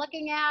just been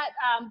looking at,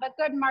 but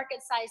good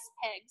market-sized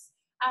pigs.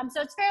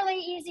 So it's fairly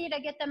easy to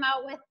get them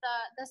out with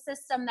the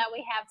system that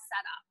we have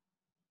set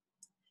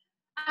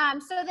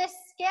up. So this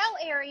scale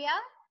area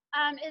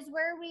is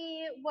where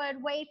we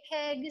would weigh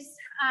pigs,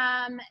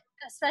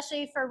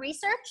 especially for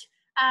research,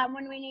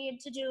 when we need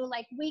to do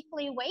like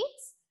weekly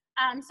weights.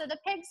 So the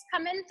pigs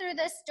come in through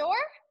this door,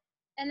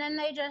 and then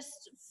they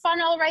just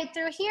funnel right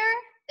through here.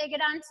 They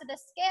get onto the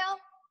scale.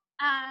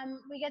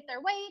 We get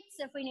their weights.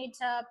 If we need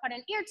to put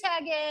an ear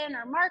tag in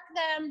or mark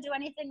them, do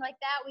anything like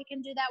that, we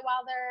can do that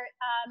while they're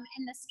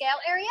in the scale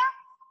area.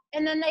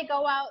 And then they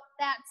go out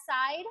that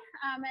side,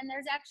 and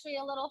there's actually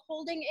a little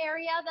holding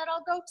area that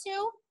I'll go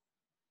to.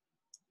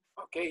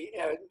 Okay,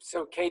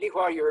 so Kadi,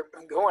 while you're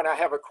going, I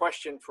have a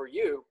question for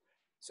you.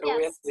 So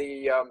yes. In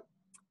the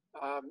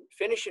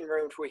finishing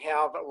rooms, we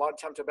have a lot of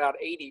times about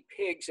 80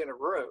 pigs in a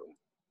room.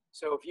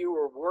 So if you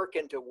were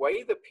working to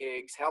weigh the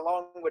pigs, how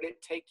long would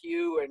it take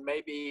you and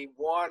maybe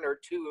one or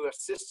two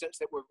assistants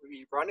that would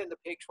be running the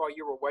pigs while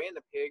you were weighing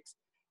the pigs?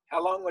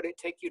 How long would it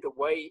take you to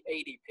weigh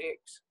 80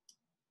 pigs?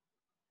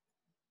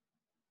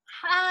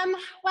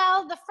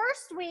 Well, the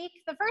first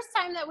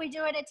time that we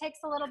do it, it takes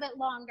a little bit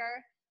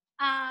longer.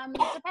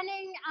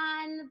 Depending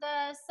on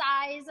the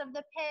size of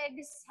the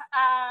pigs,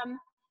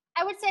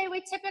 I would say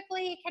we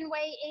typically can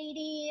weigh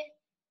 80,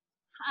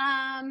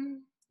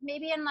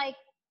 maybe in like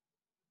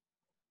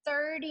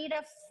 30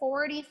 to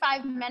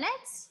 45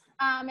 minutes.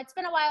 It's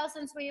been a while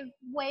since we've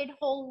weighed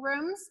whole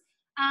rooms,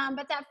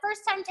 but that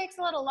first time takes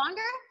a little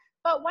longer.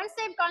 But once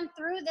they've gone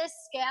through this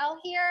scale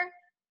here,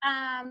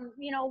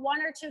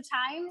 one or two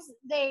times,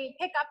 they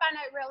pick up on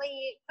it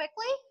really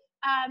quickly.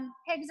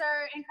 Pigs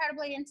are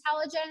incredibly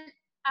intelligent,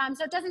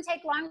 so it doesn't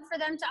take long for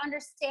them to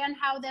understand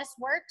how this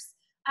works.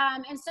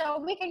 And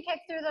so we can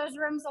kick through those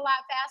rooms a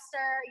lot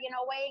faster,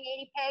 weighing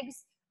 80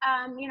 pigs,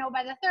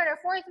 by the third or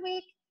fourth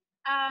week.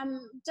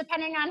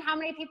 Depending on how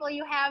many people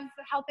you have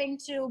helping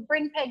to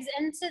bring pigs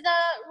into the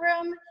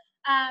room,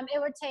 it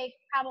would take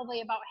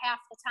probably about half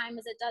the time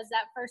as it does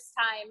that first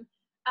time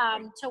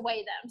to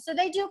weigh them. So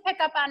they do pick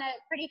up on it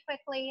pretty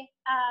quickly.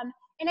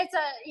 And it's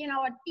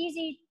an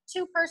easy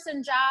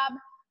two-person job.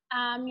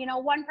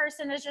 One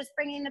person is just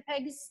bringing the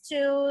pigs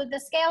to the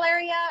scale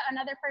area.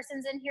 Another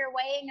person's in here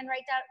weighing and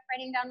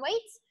writing down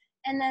weights.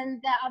 And then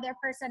the other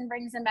person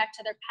brings them back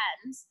to their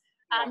pens.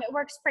 It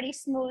works pretty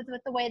smooth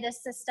with the way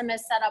this system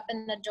is set up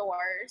in the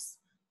doors.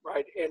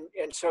 Right,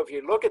 and so if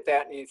you look at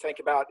that and you think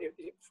about,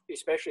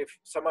 especially if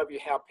some of you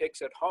have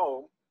pigs at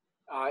home,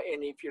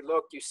 and if you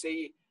look, you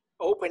see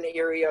open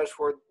areas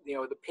where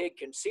the pig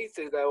can see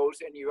through those,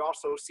 and you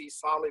also see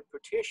solid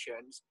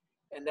partitions,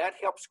 and that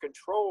helps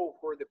control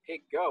where the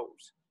pig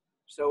goes.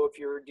 So if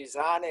you're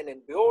designing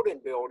and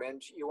building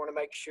buildings, you want to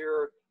make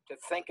sure to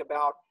think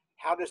about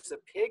how does the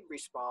pig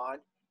respond,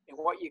 and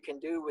what you can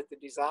do with the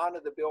design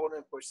of the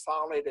building for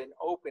solid and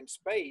open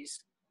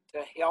space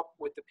to help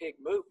with the pig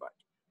movement.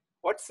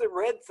 What's the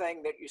red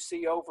thing that you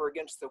see over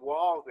against the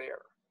wall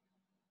there?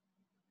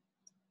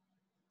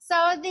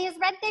 So these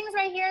red things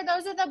right here,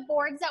 those are the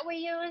boards that we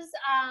use,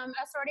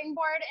 a sorting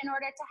board, in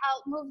order to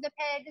help move the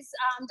pigs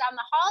down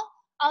the hall.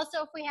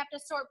 Also, if we have to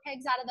sort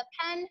pigs out of the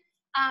pen,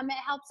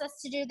 it helps us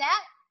to do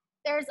that.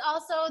 There's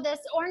also this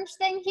orange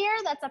thing here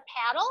that's a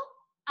paddle.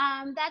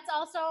 That's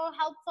also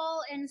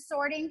helpful in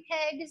sorting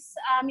pigs.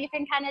 You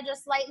can kind of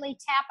just lightly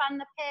tap on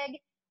the pig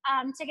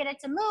to get it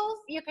to move.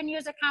 You can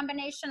use a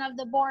combination of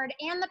the board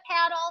and the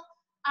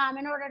paddle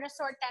in order to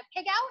sort that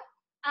pig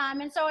out.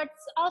 And so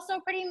it's also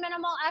pretty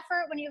minimal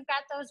effort when you've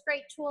got those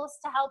great tools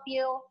to help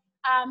you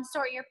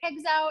sort your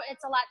pigs out.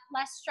 It's a lot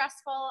less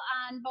stressful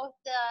on both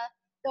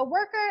the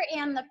worker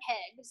and the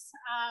pigs.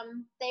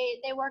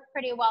 They work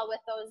pretty well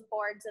with those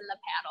boards and the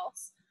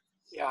paddles.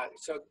 Yeah,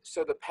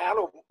 so the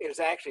paddle is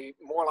actually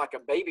more like a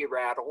baby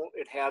rattle.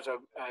 It has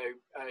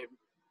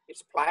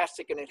it's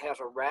plastic and it has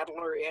a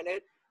rattler in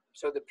it.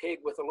 So the pig,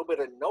 with a little bit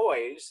of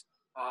noise,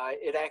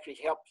 it actually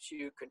helps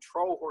you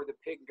control where the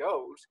pig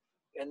goes.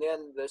 And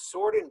then the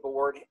sorting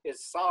board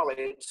is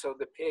solid, so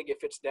the pig,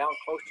 if it's down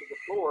close to the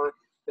floor,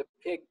 the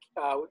pig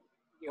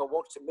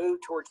wants to move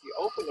towards the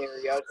open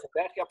area. So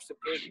that helps the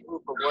pig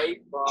move away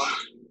from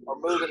or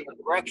move in the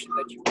direction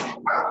that you want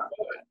to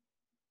go in.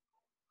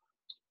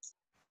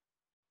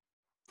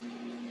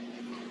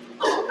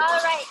 All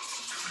right.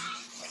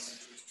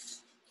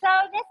 So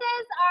this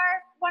is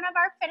one of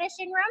our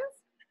finishing rooms.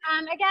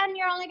 Again,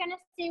 you're only going to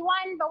see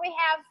one, but we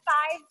have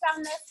 5 down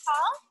this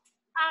hall.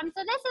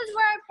 So this is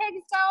where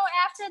pigs go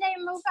after they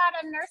move out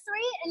of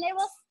nursery, and they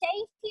will stay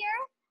here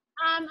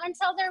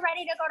until they're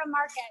ready to go to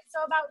market.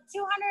 So about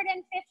 250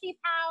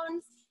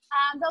 pounds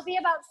They'll be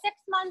about 6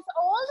 months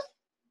old,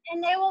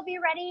 and they will be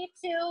ready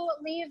to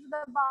leave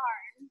the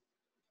barn.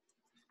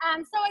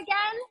 So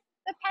again,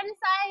 the pen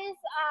size,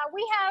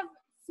 we have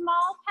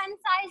small pen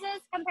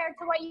sizes compared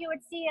to what you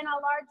would see in a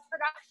large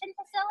production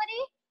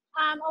facility.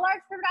 A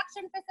large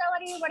production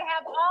facility would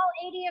have all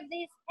 80 of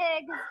these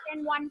pigs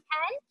in one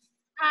pen,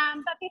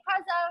 but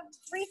because of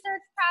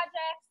research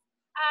projects,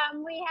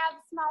 we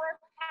have smaller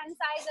pen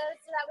sizes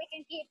so that we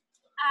can keep,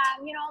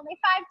 only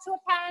 5 to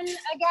a pen.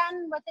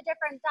 Again, with the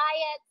different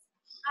diets,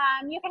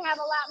 you can have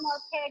a lot more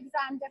pigs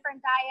on different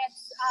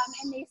diets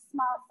in these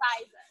small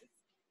sizes.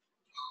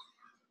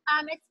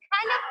 It's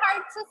kind of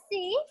hard to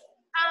see,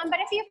 but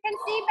if you can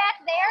see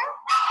back there,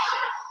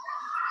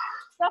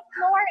 the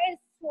floor is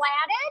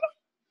slatted,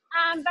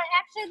 but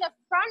actually the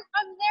front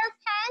of their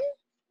pen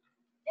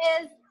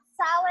is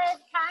solid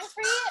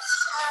concrete,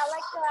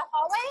 like the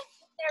hallway.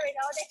 There we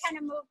go, they kind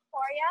of moved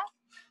for you.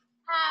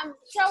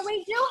 So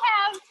we do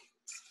have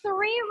 3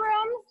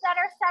 rooms that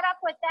are set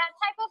up with that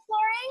type of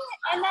flooring,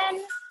 and then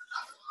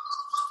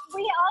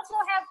we also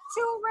have 2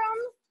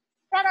 rooms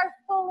that are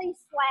fully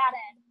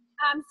slatted.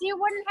 So you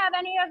wouldn't have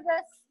any of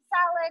this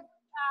solid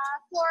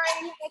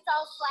flooring, it's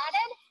all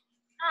slatted.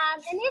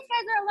 And these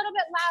guys are a little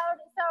bit loud,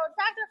 so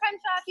Dr.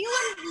 Crenshaw, if you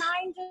wouldn't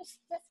mind just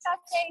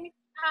discussing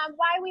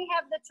why we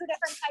have the 2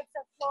 different types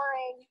of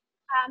flooring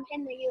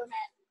in the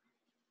unit.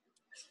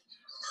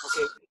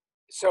 Okay,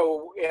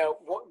 so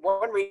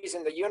one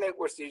reason the unit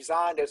was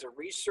designed as a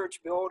research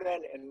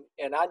building,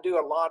 and I do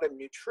a lot of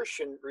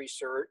nutrition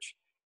research,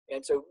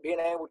 and so being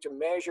able to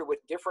measure with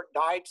different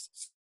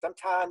diets,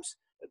 sometimes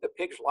the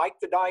pigs like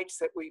the diets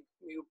that we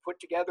put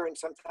together, and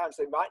sometimes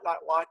they might not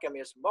like them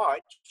as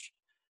much.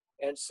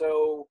 And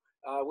so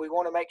we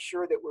want to make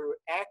sure that we're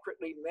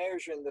accurately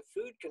measuring the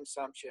food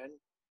consumption.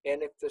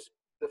 And if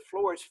the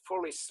floor is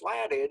fully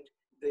slatted,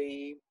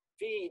 the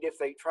feed, if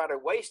they try to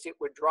waste it,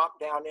 would drop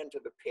down into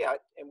the pit,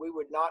 and we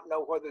would not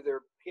know whether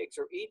their pigs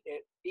are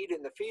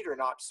eating the feed or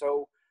not.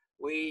 So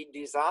we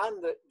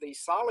designed the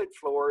solid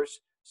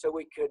floors so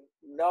we could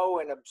know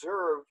and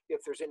observe if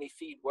there's any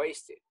feed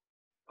wasted.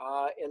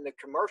 In the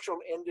commercial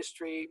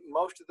industry,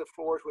 most of the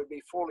floors would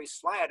be fully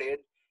slatted,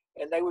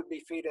 and they would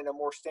be feeding a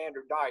more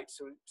standard diet.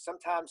 So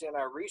sometimes in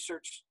our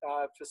research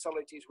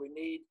facilities, we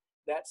need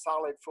that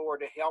solid floor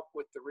to help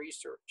with the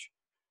research.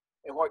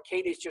 And what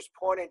Katie's just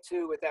pointed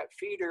to with that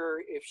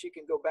feeder, if she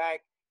can go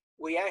back,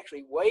 we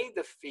actually weigh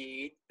the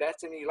feed.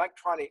 That's an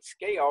electronic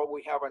scale.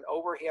 We have an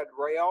overhead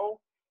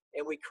rail,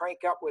 and we crank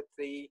up with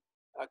the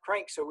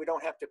crank so we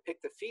don't have to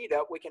pick the feed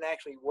up. We can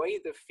actually weigh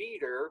the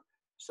feeder.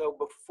 So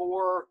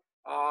before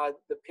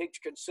the pigs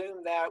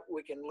consume that,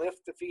 we can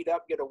lift the feed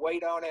up, get a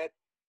weight on it.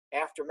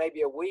 After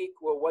maybe a week,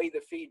 we'll weigh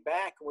the feed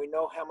back, and we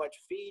know how much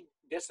feed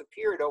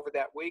disappeared over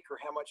that week or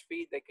how much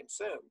feed they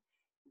consumed.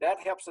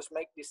 That helps us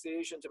make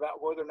decisions about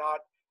whether or not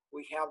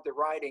we have the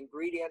right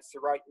ingredients,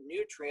 the right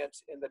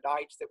nutrients in the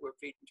diets that we're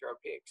feeding to our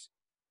pigs.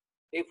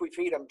 If we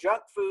feed them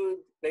junk food,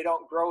 they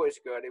don't grow as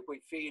good. If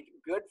we feed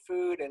good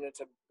food and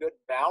it's a good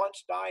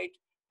balanced diet,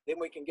 then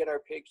we can get our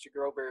pigs to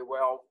grow very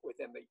well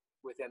within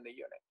the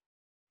unit.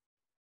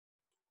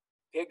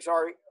 Pigs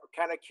are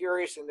kind of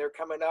curious, and they're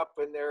coming up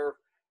and they're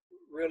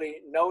really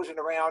nosing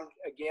around.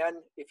 Again,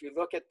 if you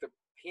look at the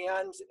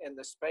pens and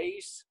the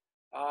space,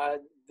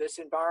 this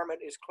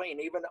environment is clean.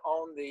 Even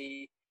on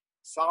the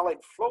solid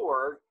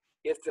floor,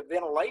 if the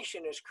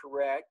ventilation is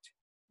correct,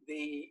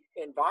 the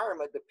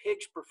environment, the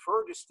pigs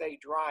prefer to stay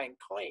dry and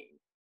clean.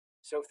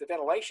 So if the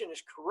ventilation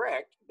is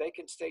correct, they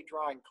can stay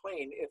dry and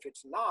clean. If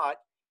it's not,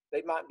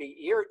 they might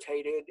be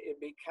irritated. It'd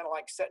be kind of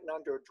like sitting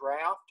under a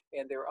draft,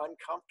 and they're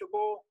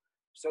uncomfortable.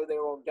 So they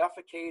will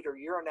defecate or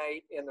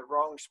urinate in the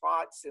wrong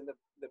spots, and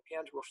the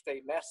pens will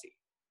stay messy.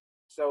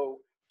 So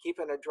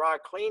keeping a dry,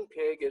 clean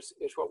pig is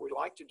what we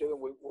like to do,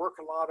 and we work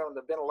a lot on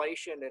the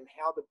ventilation and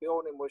how the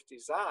building was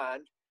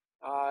designed,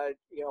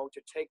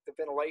 to take the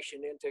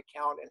ventilation into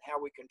account, and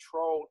how we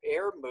control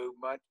air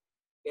movement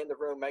in the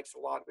room makes a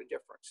lot of a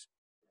difference.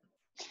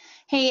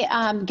 Hey,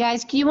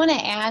 guys, do you want to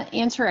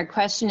answer a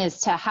question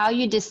as to how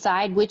you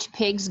decide which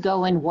pigs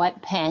go in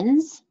what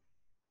pens?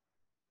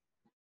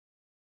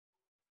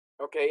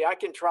 Okay, I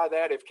can try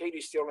that if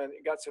Katie's still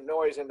got some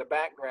noise in the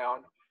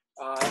background.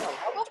 A lot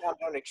of times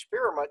on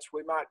experiments,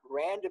 we might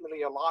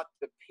randomly allot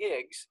the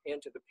pigs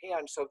into the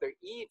pen so they're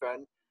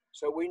even.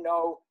 So we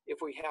know if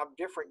we have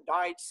different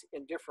diets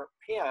in different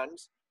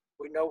pens,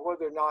 we know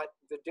whether or not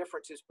the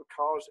difference is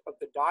because of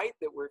the diet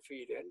that we're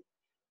feeding.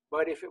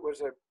 But if it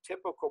was a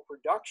typical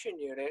production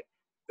unit,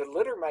 the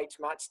litter mates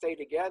might stay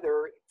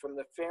together from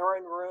the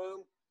farrowing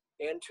room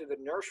into the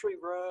nursery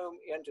room,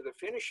 into the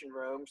finishing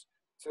rooms.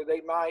 So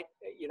they might,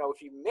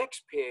 if you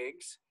mix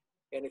pigs,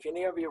 and if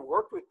any of you have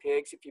worked with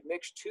pigs, if you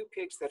mix 2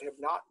 pigs that have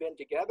not been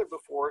together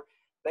before,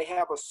 they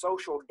have a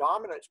social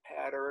dominance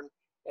pattern,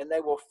 and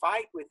they will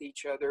fight with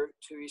each other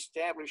to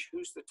establish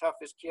who's the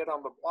toughest kid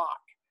on the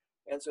block.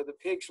 And so the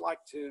pigs like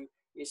to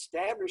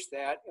establish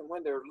that, and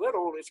when they're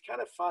little, it's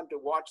kind of fun to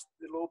watch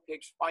the little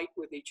pigs fight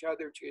with each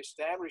other to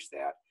establish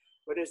that.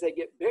 But as they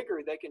get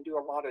bigger, they can do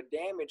a lot of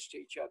damage to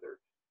each other.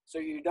 So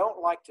you don't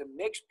like to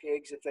mix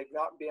pigs if they've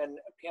not been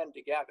penned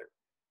together.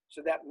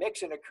 So that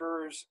mixing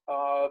occurs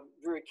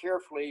very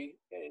carefully,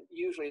 and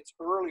usually it's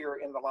earlier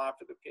in the life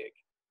of the pig.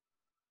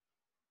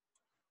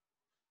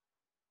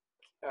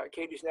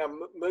 Katie's now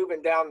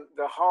moving down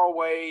the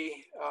hallway,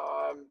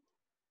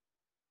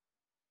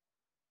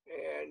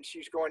 and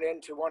she's going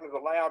into one of the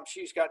labs.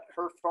 She's got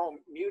her phone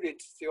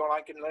muted still.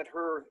 I can let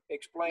her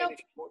explain Nope. if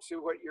you want to see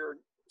what you're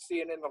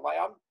seeing in the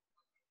lab.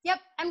 Yep,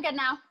 I'm good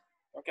now.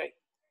 Okay.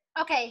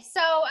 Okay,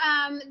 so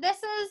this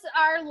is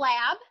our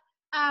lab.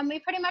 We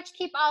pretty much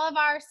keep all of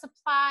our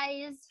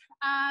supplies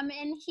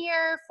in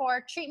here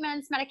for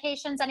treatments,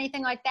 medications,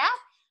 anything like that.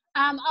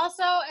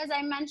 Also, as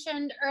I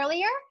mentioned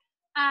earlier,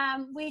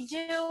 we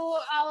do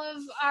all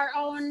of our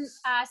own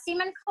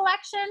semen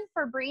collection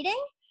for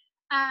breeding.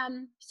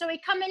 So we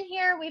come in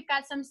here, we've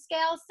got some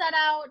scales set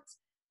out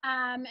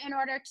in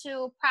order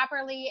to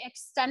properly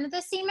extend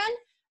the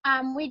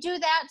semen. We do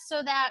that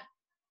so that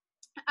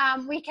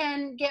we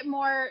can get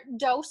more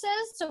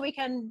doses, so we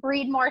can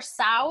breed more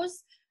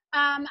sows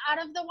out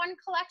of the one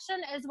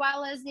collection, as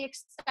well as the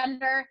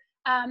extender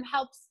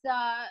helps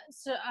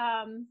so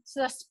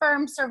the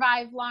sperm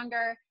survive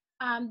longer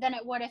than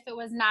it would if it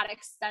was not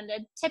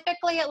extended.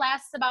 Typically, it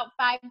lasts about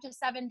 5 to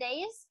 7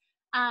 days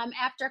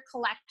after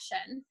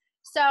collection.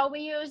 So we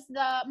use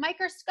the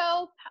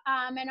microscope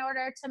in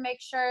order to make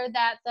sure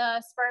that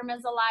the sperm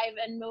is alive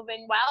and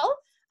moving well.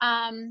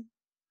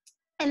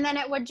 And then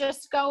it would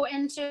just go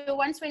into,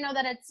 once we know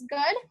that it's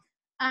good,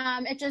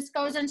 it just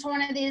goes into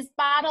one of these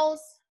bottles.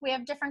 We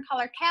have different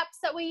color caps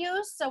that we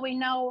use, so we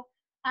know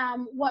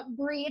what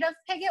breed of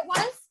pig it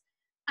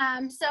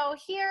was. So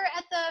here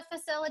at the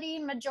facility,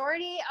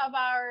 majority of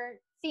our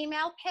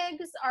female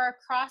pigs are a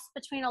cross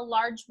between a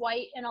large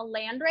white and a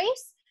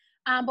landrace.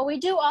 But we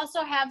do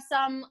also have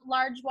some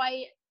large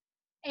white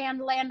and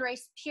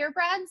landrace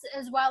purebreds,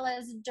 as well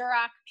as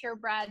Duroc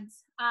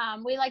purebreds.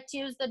 We like to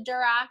use the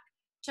Duroc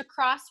to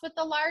cross with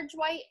the large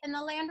white and the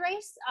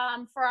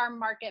landrace for our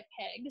market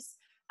pigs.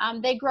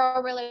 They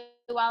grow really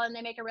well, and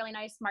they make a really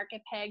nice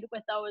market pig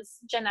with those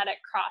genetic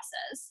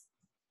crosses.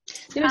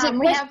 There's a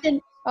question.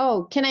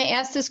 Oh, can I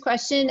ask this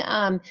question?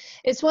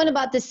 It's one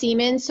about the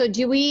semen. So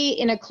do we,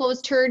 in a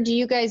closed herd, do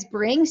you guys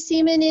bring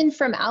semen in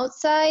from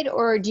outside,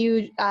 or do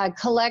you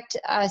collect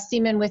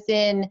semen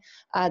within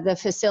the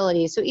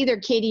facility? So either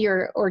Katie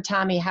or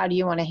Tommy, how do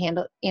you want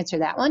to answer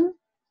that one?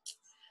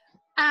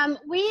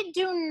 We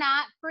do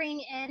not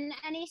bring in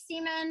any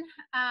semen.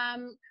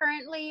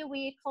 Currently,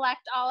 we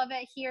collect all of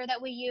it here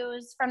that we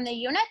use from the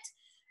unit.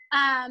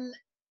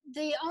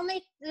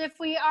 If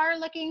we are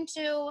looking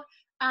to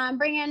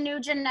bring in new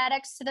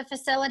genetics to the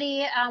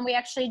facility, we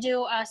actually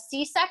do a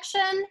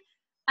C-section.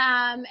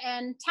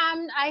 And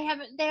Tom,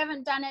 they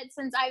haven't done it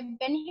since I've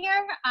been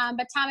here.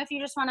 But Tom, if you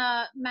just want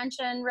to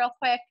mention real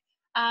quick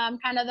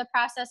kind of the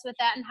process with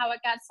that and how it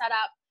got set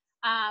up,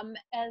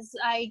 as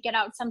I get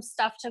out some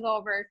stuff to go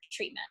over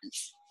treatment.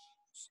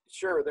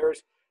 Sure.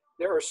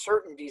 There are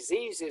certain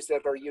diseases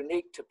that are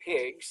unique to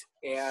pigs,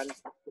 and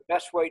the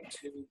best way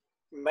to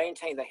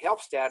maintain the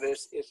health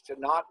status is to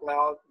not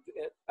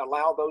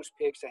allow those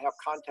pigs to have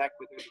contact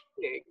with other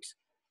pigs.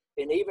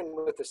 And even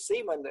with the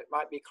semen that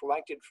might be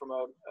collected from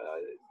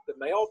the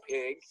male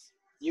pig,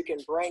 you can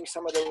bring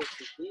some of those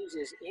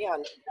diseases in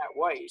that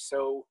way.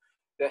 So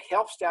the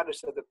health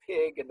status of the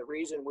pig, and the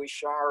reason we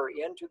shower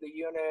into the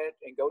unit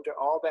and go to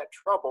all that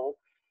trouble,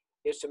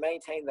 is to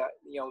maintain the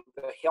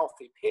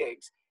healthy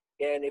pigs.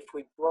 And if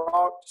we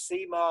brought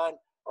semen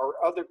or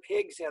other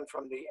pigs in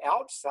from the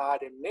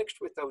outside and mixed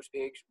with those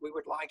pigs, we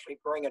would likely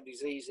bring a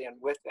disease in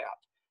with that.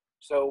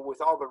 So with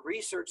all the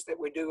research that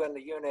we do in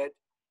the unit,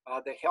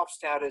 the health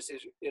status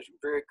is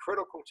very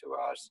critical to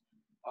us.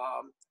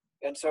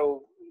 And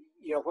so,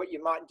 what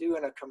you might do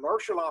in a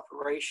commercial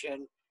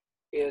operation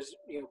is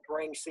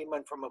bring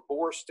semen from a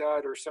boar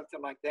stud or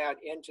something like that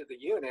into the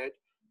unit,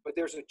 but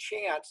there's a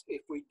chance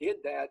if we did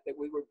that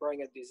we would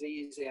bring a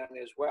disease in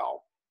as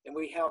well. And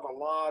we have a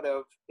lot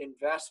of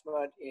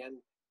investment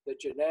in the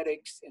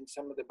genetics and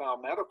some of the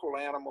biomedical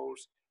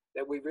animals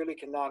that we really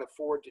cannot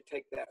afford to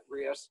take that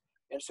risk.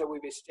 And so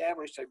we've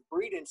established a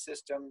breeding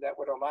system that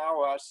would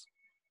allow us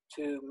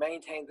to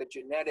maintain the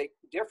genetic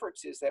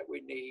differences that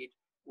we need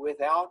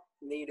without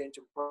needing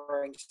to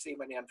bring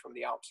semen in from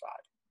the outside.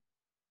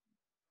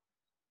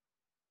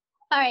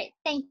 All right,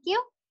 thank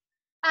you.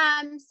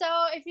 So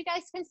if you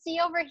guys can see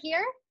over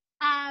here,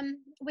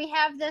 we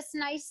have this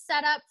nice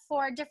setup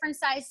for different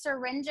size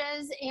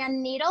syringes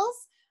and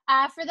needles.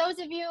 For those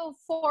of you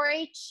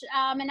 4-H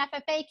and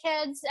FFA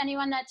kids,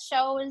 anyone that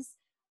shows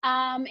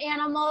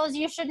animals,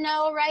 you should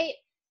know, right?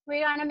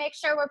 We want to make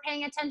sure we're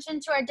paying attention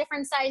to our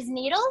different size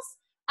needles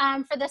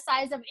for the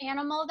size of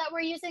animal that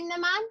we're using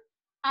them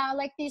on.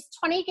 Like these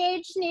 20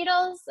 gauge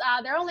needles,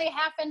 they're only a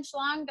 1/2 inch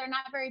long. They're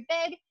not very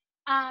big.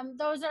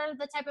 Those are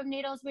the type of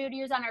needles we would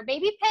use on our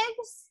baby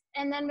pigs.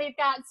 And then we've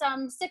got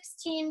some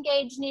 16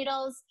 gauge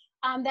needles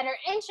that are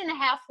 1.5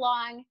 inches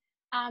long.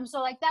 So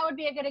like that would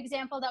be a good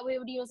example that we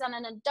would use on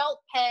an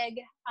adult pig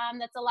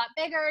that's a lot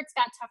bigger. It's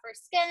got tougher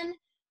skin.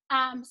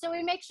 So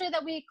we make sure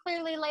that we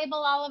clearly label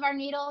all of our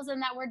needles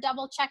and that we're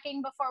double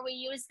checking before we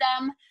use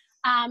them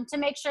to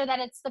make sure that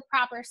it's the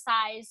proper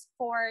size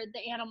for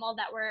the animal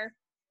that we're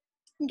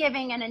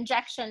giving an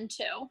injection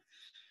to.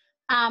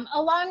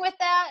 Along with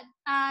that,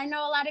 I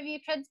know a lot of you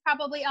kids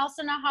probably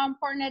also know how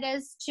important it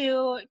is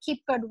to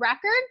keep good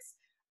records.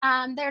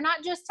 They're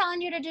not just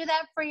telling you to do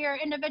that for your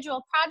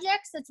individual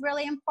projects. It's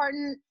really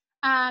important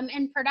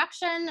in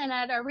production and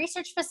at a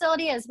research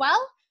facility as well.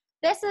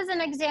 This is an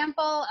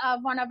example of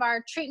one of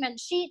our treatment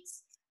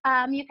sheets.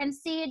 You can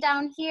see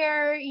down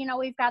here, you know,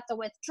 we've got the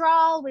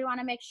withdrawal. We want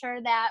to make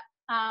sure that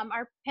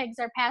our pigs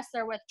are past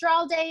their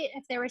withdrawal date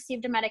if they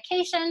received a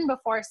medication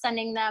before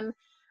sending them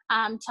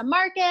to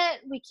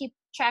market. We keep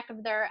track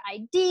of their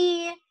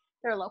ID,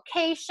 their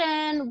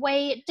location,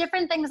 weight,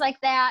 different things like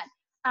that.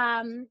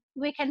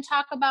 We can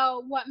talk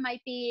about what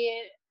might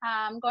be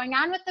going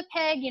on with the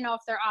pig, you know,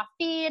 if they're off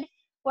feed,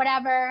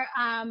 whatever.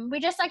 We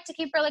just like to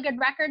keep really good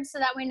records so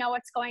that we know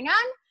what's going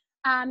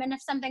on. And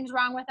if something's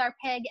wrong with our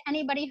pig,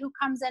 anybody who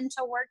comes in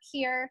to work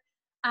here,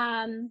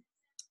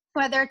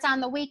 whether it's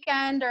on the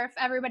weekend or if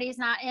everybody's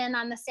not in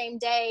on the same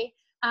day,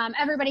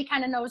 everybody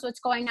kind of knows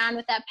what's going on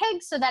with that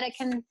pig so that it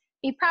can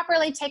be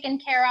properly taken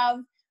care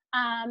of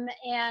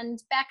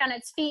and back on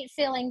its feet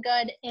feeling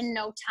good in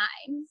no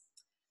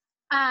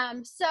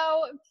time.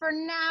 So for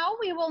now,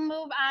 we will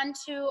move on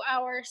to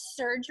our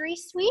surgery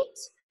suite.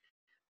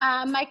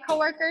 My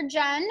coworker,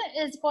 Jen,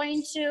 is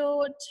going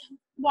to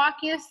walk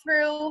you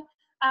through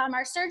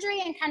our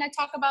surgery and kind of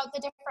talk about the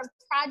different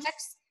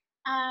projects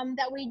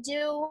that we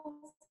do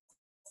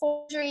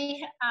for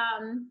surgery.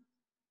 I'm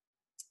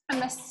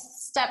going to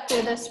step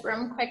through this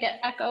room quick, it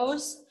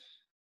echoes.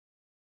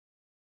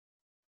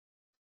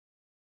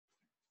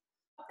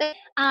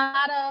 A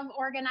lot of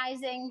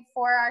organizing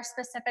for our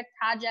specific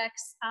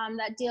projects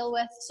that deal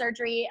with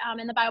surgery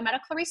in the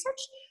biomedical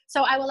research.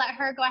 So I will let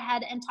her go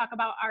ahead and talk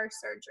about our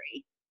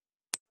surgery.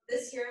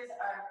 This here is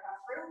our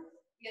prep room.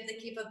 We have the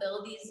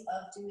capabilities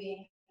of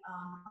doing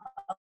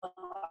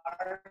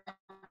our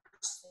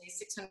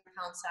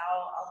 600-pound sow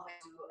all the way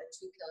to a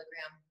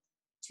 2-kilogram,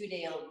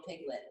 2-day-old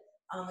piglet.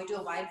 We do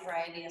a wide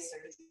variety of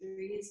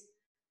surgeries.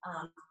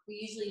 We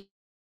usually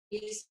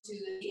use to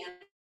the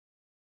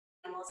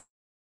animals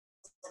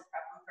and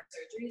prep them for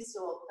surgery. So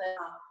we'll put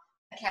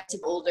a captive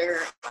older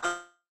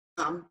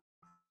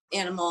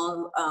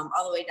animal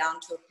all the way down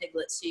to a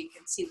piglet so you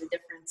can see the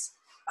difference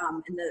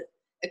in the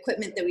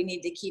equipment that we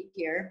need to keep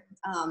here.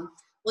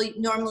 We'll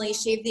normally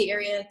shave the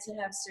area to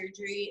have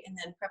surgery and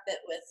then prep it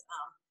with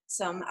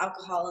some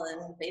alcohol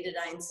and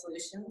betadine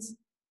solutions.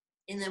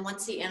 And then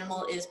once the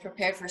animal is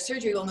prepared for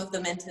surgery, we'll move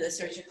them into the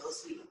surgical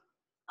suite.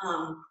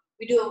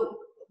 We do a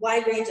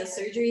wide range of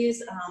surgeries,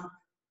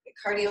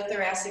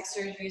 cardiothoracic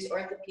surgeries,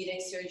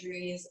 orthopedic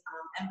surgeries,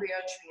 embryo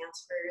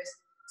transfers.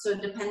 So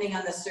depending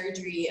on the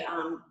surgery,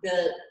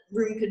 the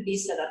room could be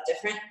set up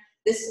different.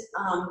 This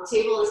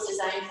table is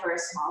designed for a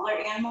smaller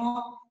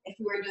animal. If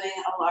we were doing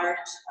a large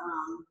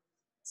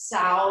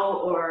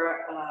sow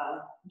or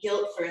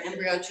gilt for an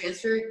embryo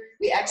transfer,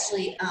 we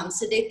actually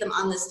sedate them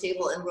on this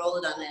table and roll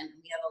it on in.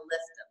 We have a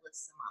lift that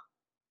lifts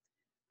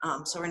them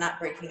up. So we're not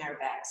breaking our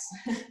backs.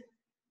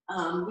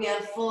 We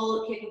have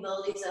full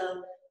capabilities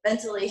of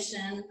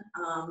ventilation.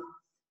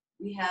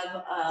 We have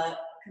a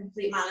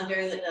complete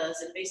monitor that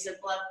does invasive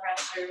blood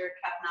pressure,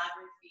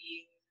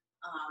 capnography.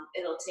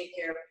 It'll take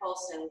care of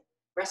pulse and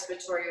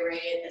respiratory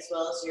rate as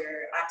well as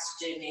your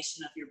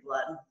oxygenation of your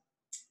blood.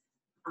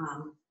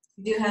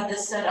 We do have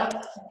this set up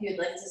if you'd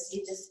like to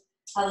see just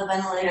how the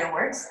ventilator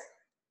works.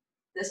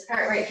 This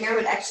part right here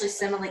would actually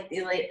simulate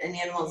an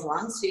animal's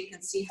lungs so you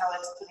can see how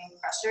it's putting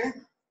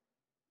pressure.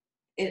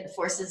 It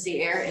forces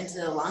the air into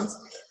the lungs.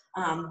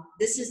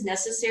 This is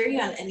necessary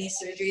on any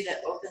surgery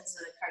that opens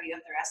the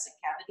cardiothoracic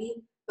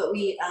cavity, but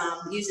we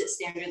use it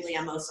standardly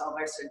on most all of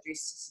our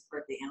surgeries to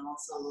support the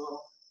animals a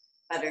little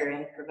better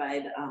and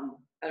provide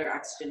better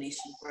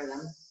oxygenation for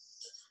them.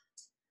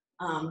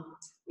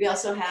 We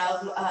also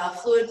have a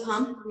fluid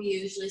pump. We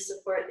usually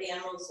support the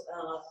animals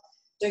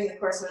during the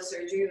course of a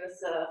surgery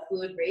with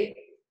fluid rate.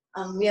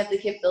 We have the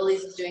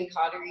capabilities of doing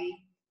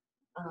cautery,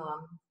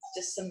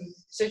 just some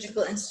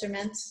surgical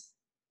instruments.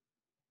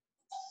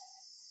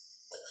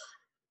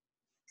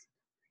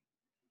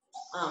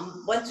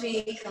 Once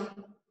we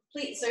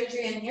complete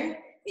surgery in here,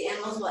 the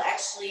animals will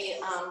actually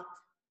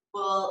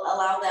will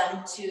allow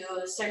them to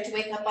start to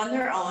wake up on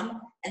their own,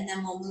 and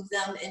then we'll move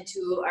them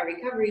into our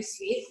recovery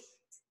suite,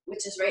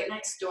 which is right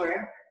next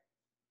door.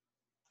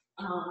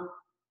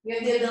 We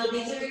have the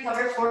ability to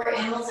recover 4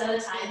 animals at a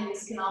time.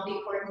 These can all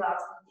be cordoned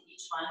off into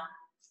each one.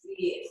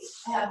 We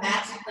have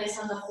mats in place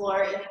on the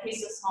floor. In the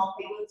case of small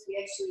piglets, we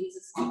actually use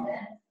a small bin.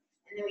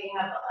 And then we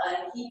have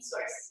a heat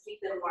source to keep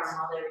them warm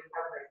while they're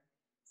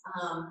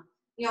recovering.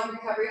 You know,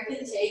 recovery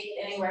can take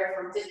anywhere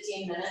from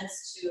 15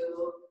 minutes to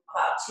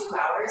about 2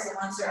 hours. And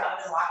once they're up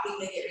and walking,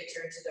 they get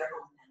returned to their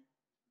home pen.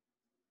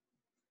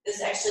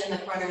 This actually in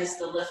the corner is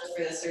the lift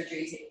for the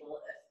surgery table.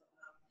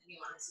 If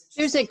anyone is interested.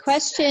 There's a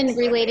question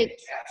related.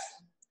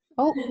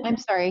 Oh, I'm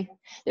sorry.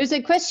 There's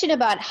a question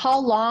about how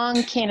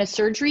long can a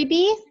surgery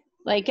be?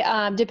 Like,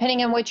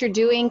 depending on what you're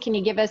doing, can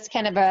you give us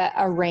kind of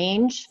a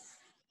range?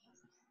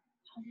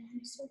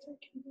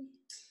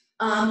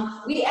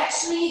 We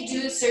actually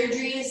do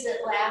surgeries that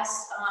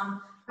last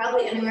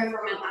probably anywhere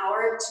from an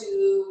hour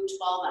to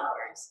 12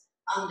 hours,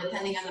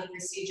 depending on the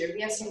procedure.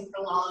 We have some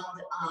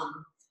prolonged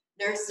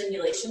nerve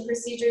stimulation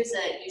procedures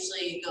that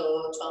usually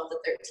go 12 to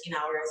 13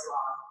 hours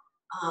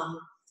long.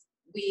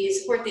 We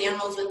support the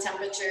animals with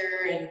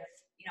temperature and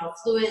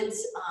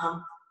fluids.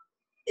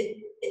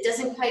 It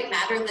doesn't quite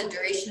matter the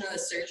duration of the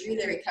surgery.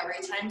 The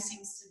recovery time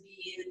seems to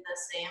be the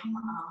same.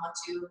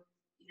 Once you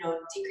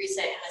decrease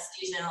that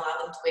anesthesia and allow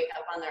them to wake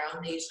up on their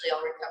own, they usually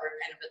all recover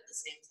kind of at the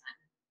same time.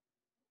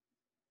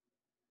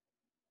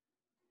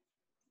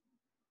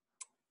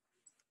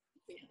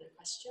 Any other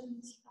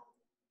questions?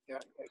 Yeah,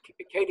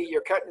 Katie,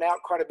 you're cutting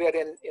out quite a bit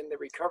in the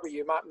recovery.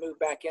 You might move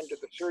back into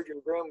the surgery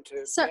room to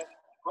answer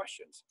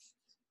questions.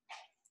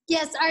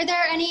 Yes, are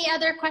there any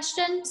other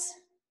questions?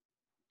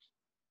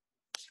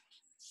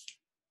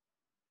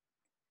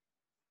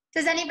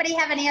 Does anybody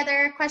have any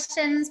other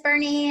questions,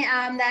 Bernie,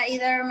 that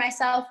either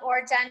myself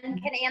or Jen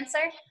can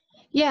answer?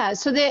 Yeah,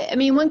 so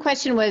one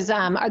question was,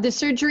 are the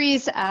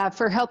surgeries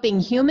for helping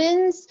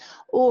humans,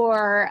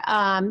 or,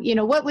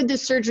 what would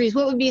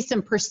be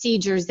some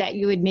procedures that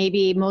you would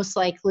maybe most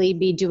likely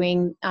be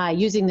doing,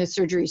 using the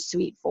surgery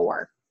suite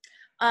for?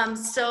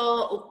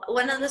 So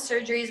one of the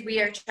surgeries,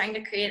 we are trying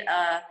to create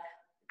a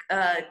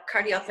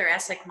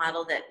cardiothoracic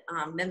model that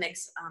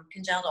mimics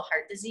congenital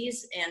heart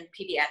disease in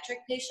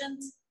pediatric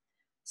patients.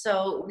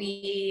 So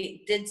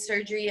we did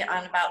surgery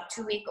on about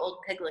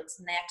 2-week-old piglets,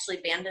 and they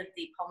actually banded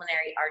the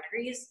pulmonary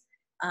arteries,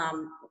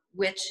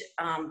 which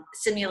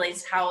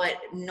simulates how it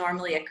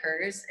normally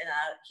occurs in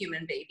a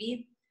human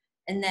baby.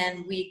 And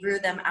then we grew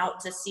them out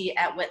to see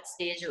at what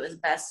stage it was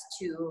best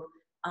to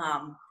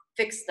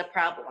fix the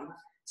problem.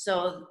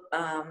 So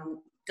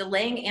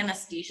delaying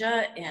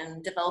anesthesia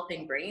in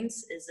developing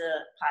brains is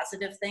a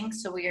positive thing.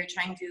 So we are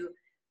trying to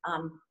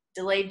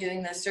delay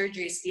doing the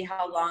surgery, see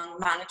how long,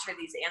 monitor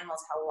these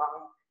animals, how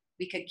long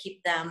we could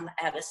keep them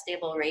at a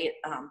stable rate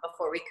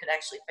before we could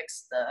actually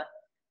fix the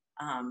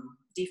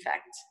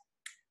defect.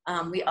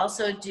 We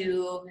also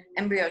do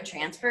embryo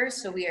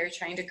transfers, so we are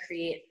trying to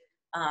create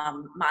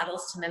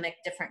models to mimic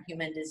different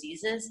human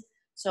diseases.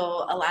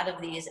 So a lot of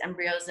these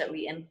embryos that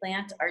we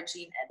implant are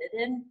gene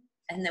edited,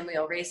 and then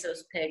we'll raise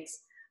those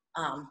pigs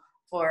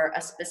for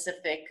a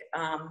specific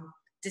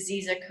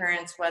disease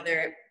occurrence, whether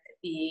it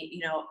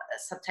be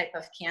a subtype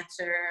of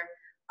cancer,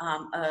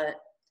 a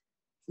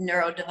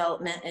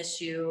neurodevelopment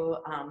issue,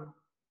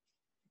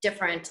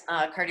 different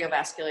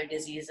cardiovascular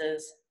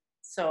diseases.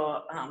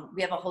 So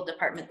we have a whole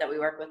department that we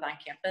work with on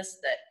campus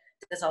that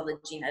does all the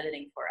gene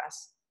editing for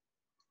us.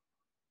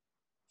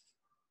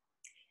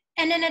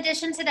 And in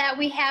addition to that,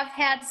 we have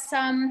had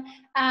some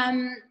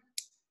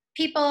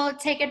people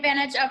take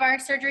advantage of our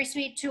surgery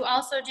suite to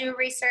also do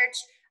research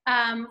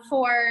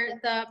for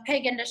the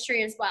pig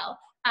industry as well.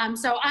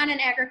 So on an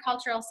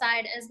agricultural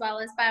side as well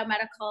as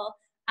biomedical,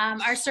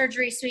 our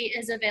surgery suite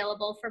is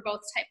available for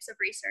both types of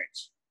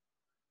research.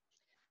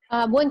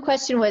 One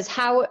question was,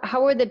 how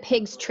are the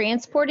pigs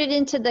transported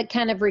into the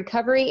kind of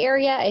recovery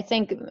area? I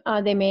think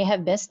they may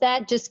have missed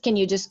that. Can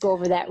you just go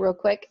over that real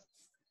quick?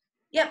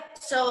 Yep,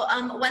 so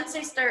once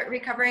they start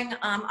recovering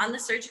on the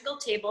surgical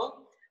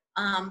table,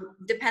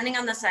 depending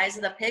on the size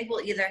of the pig,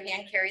 we'll either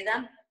hand carry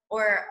them,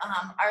 or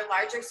our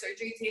larger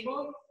surgery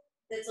table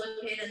that's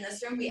located in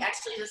this room, we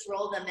actually just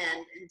roll them in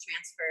and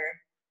transfer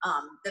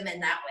them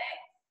in that way.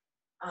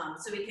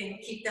 So we can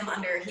keep them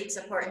under heat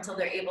support until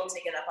they're able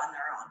to get up on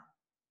their own.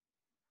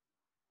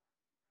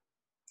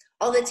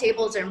 All the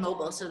tables are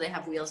mobile, so they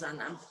have wheels on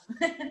them.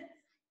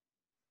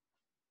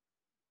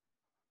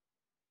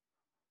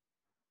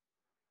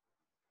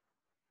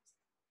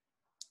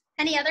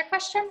 Any other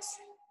questions?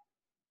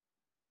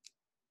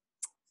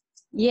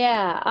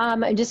 Yeah,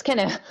 just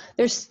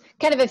there's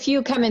kind of a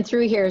few coming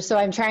through here, so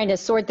I'm trying to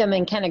sort them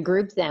and kind of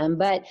group them.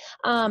 But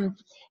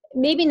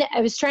maybe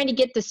I was trying to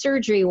get the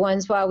surgery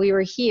ones while we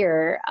were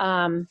here.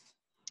 So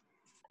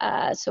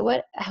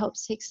what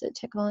helps takes the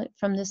tickle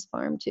from this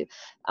farm too?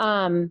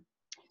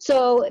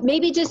 So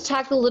maybe just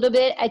talk a little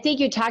bit. I think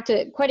you talked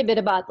quite a bit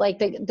about like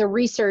the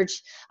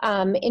research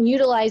and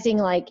utilizing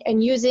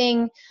and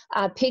using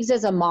pigs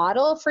as a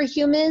model for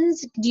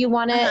humans. Do you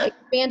want to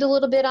expand a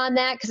little bit on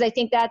that? Because I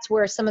think that's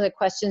where some of the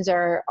questions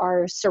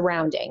are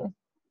surrounding.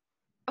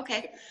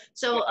 Okay,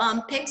 so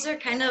pigs are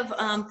kind of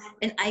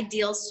an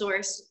ideal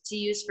source to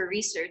use for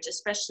research,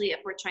 especially if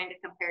we're trying to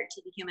compare it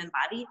to the human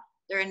body.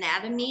 Their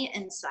anatomy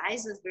and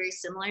size is very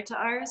similar to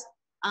ours,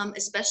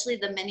 especially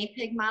the mini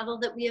pig model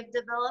that we have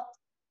developed.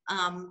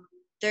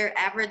 Their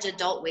average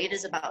adult weight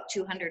is about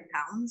 200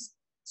 pounds.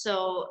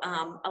 So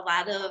a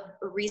lot of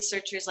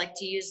researchers like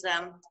to use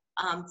them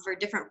for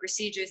different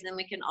procedures. Then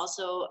we can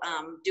also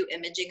do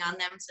imaging on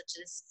them, such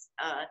as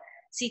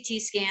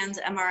CT scans,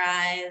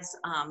 MRIs.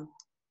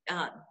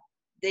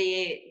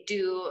 They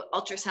do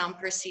ultrasound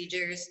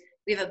procedures.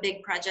 We have a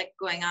big project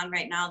going on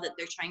right now that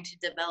they're trying to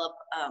develop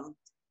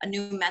a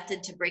new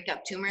method to break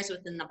up tumors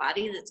within the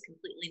body that's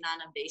completely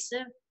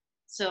non-invasive.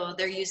 So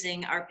they're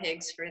using our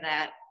pigs for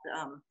that.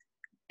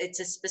 It's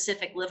a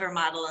specific liver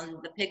model, and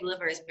the pig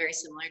liver is very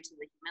similar to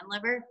the human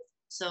liver.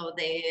 So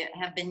they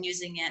have been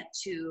using it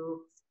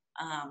to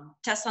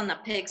test on the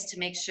pigs to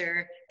make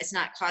sure it's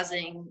not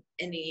causing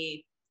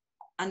any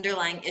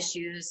underlying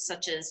issues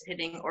such as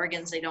hitting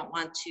organs they don't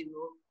want to,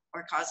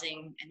 or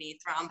causing any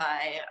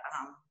thrombi,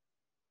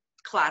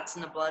 clots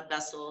in the blood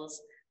vessels,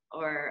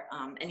 or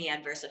any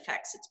adverse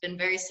effects. It's been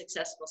very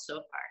successful so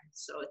far.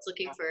 So it's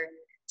looking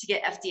to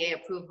get FDA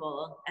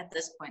approval at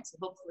this point. So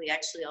hopefully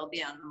actually I'll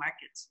be on the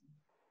market soon.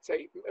 So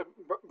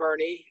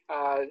Bernie,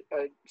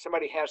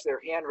 somebody has their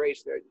hand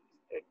raised,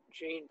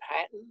 Jean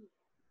Patton.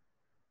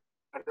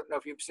 I don't know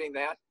if you've seen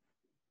that.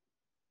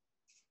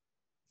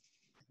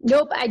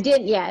 Nope, I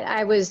didn't yet.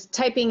 I was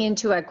typing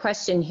into a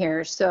question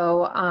here,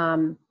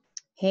 so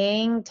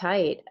hang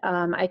tight.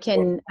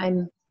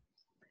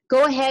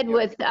 Go ahead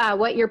with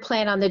what your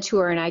plan on the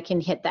tour, and I can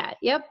hit that.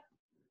 Yep.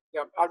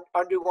 Yeah,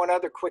 I'll do one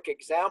other quick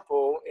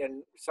example,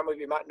 and some of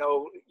you might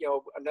know,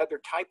 another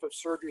type of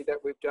surgery that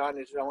we've done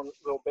is on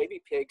little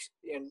baby pigs,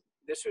 and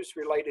this was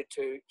related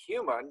to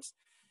humans.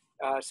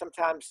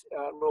 Sometimes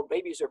little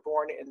babies are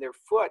born and their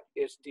foot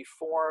is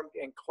deformed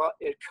and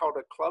it's called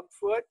a club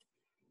foot.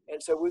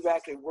 And so we've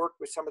actually worked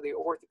with some of the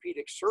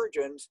orthopedic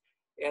surgeons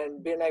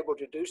and been able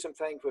to do some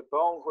things with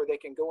bone where they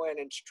can go in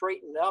and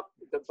straighten up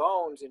the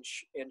bones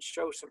and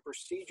show some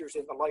procedures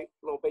in the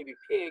little baby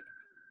pig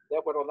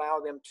that would allow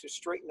them to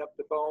straighten up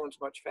the bones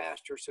much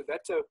faster. So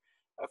that's a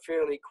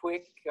fairly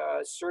quick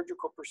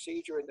surgical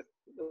procedure, and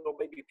the little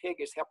baby pig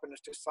is helping us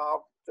to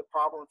solve the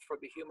problems for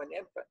the human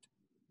infant.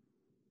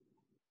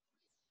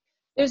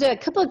 There's a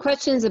couple of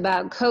questions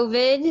about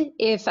COVID.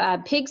 If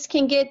pigs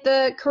can get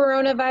the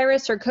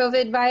coronavirus or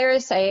COVID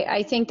virus,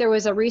 I think there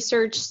was a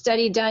research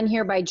study done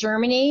here by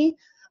Germany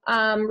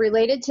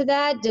related to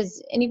that.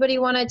 Does anybody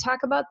want to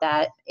talk about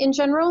that in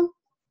general?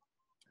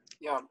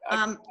 Yeah.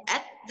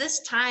 At this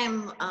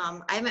time,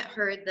 I haven't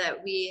heard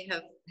that we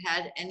have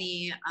had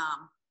any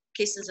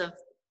cases of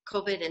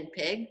COVID in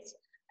pigs.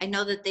 I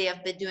know that they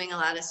have been doing a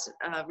lot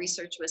of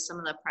research with some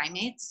of the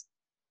primates,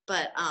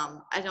 but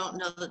I don't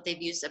know that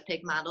they've used a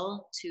pig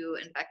model to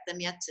infect them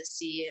yet to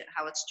see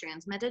how it's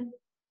transmitted.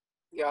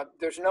 Yeah,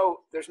 there's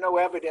no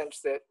evidence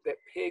that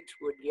pigs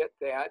would get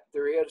that.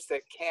 There is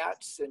that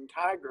cats and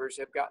tigers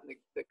have gotten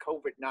the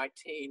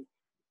COVID-19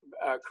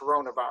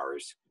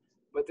 coronavirus,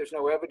 but there's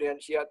no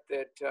evidence yet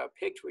that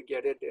pigs would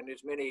get it. And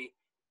as many,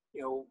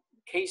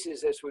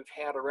 cases as we've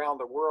had around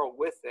the world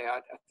with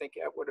that, I think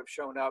that would have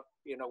shown up,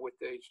 with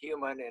the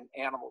human and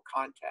animal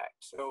contact.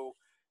 So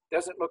it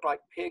doesn't look like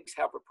pigs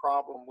have a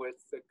problem with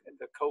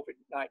the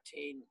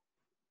COVID-19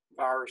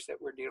 virus that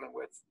we're dealing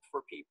with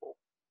for people.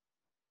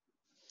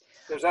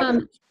 There's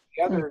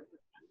other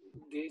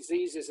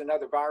diseases and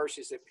other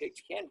viruses that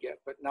pigs can get,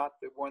 but not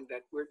the one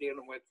that we're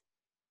dealing with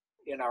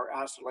in our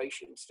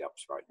isolation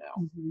steps right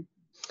now. Mm-hmm.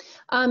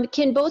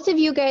 Can both of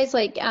you guys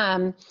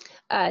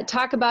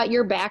talk about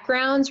your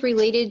backgrounds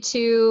related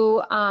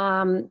to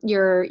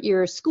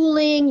your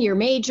schooling, your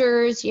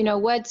majors?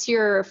 What's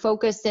your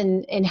focus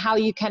and how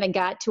you kind of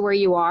got to where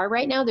you are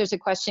right now? There's a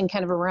question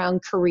kind of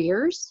around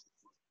careers.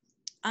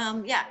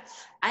 Yeah,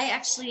 I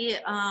actually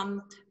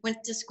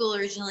went to school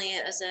originally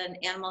as an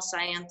animal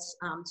science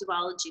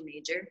zoology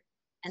major,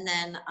 and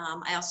then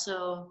I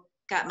also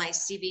got my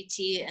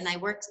CBT, and I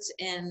worked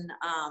in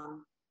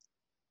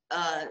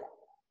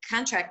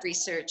contract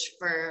research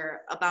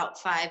for about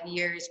 5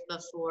 years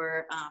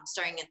before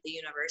starting at the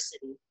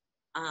university.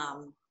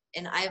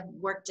 And I've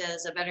worked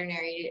as a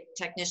veterinary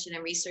technician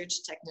and research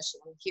technician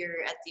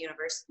here at the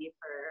university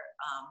for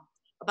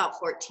about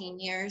 14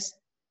 years.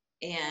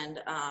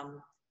 And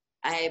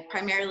I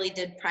primarily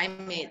did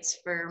primates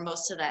for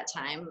most of that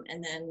time,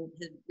 and then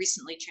had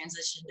recently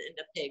transitioned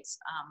into pigs.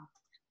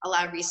 A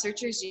lot of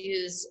researchers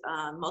use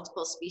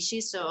multiple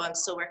species, so I'm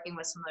still working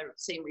with some of the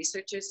same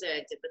researchers that I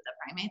did with the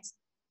primates,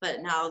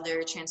 but now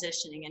they're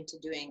transitioning into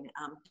doing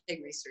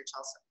pig research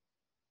also.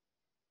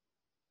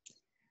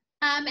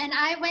 And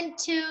I went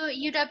to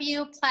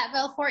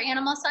UW-Platteville for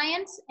animal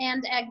science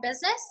and ag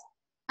business.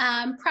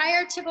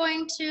 Prior to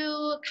going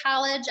to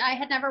college, I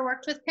had never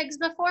worked with pigs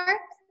before.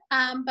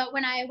 But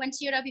when I went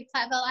to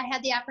UW-Platteville, I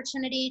had the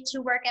opportunity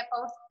to work at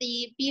both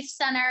the beef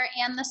center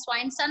and the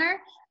swine center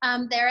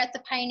there at the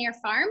Pioneer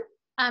Farm.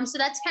 So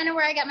that's kind of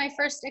where I got my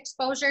first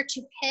exposure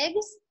to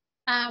pigs.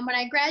 When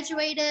I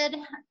graduated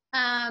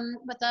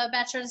with a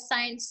Bachelor of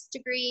Science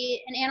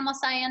degree in animal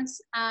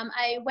science,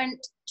 I went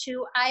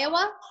to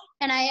Iowa,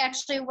 and I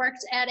actually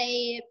worked at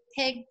a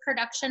pig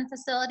production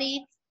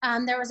facility.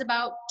 There was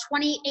about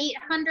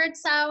 2,800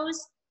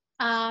 sows.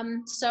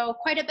 So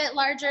quite a bit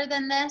larger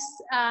than this,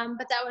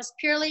 but that was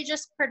purely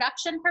just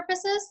production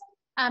purposes.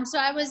 So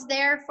I was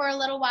there for a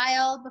little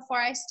while before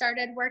I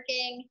started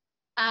working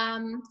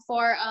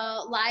for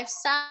a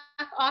livestock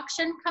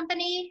auction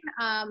company,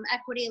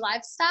 Equity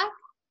Livestock.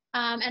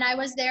 And I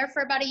was there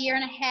for about 1.5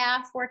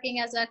 years working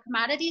as a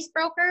commodities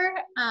broker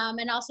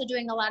and also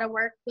doing a lot of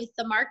work with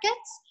the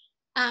markets.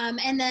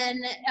 And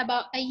then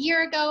about 1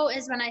 year ago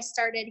is when I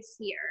started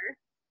here.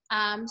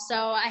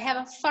 So I have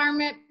a farm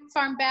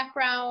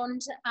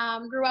background,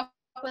 grew up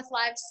with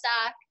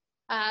livestock,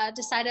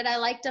 decided I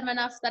liked them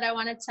enough that I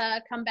wanted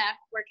to come back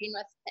working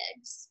with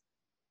pigs.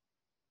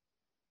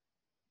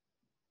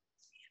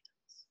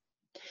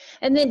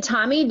 And then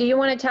Tommy, do you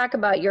want to talk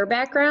about your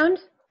background?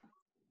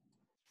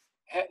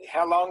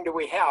 How long do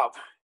we have?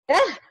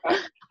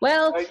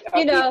 Well,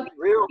 you know,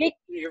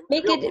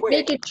 make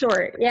it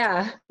short.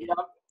 Yeah. Yeah.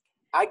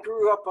 I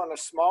grew up on a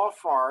small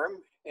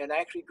farm and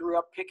actually grew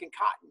up picking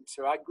cotton.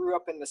 So I grew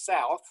up in the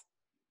South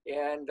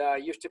and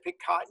used to pick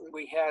cotton.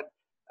 We had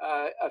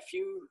a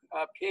few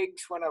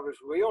pigs when I was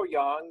real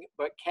young,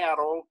 but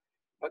cattle,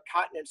 but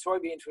cotton and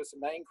soybeans was the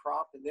main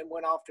crop. And then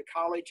went off to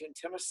college in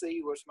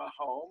Tennessee was my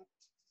home.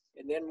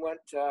 And then went,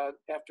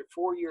 after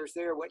 4 years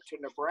there, went to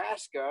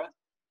Nebraska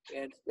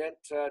and spent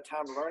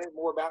time learning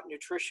more about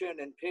nutrition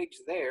and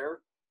pigs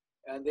there,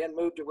 and then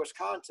moved to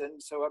Wisconsin.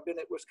 So I've been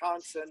at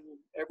Wisconsin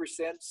ever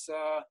since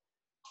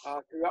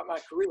throughout my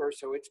career.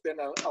 So it's been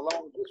a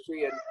long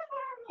history, and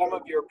some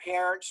of your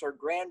parents or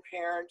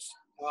grandparents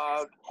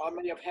I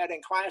may have had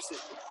in classes.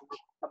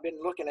 I've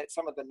been looking at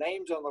some of the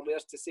names on the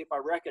list to see if I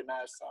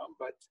recognize some,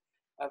 but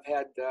I've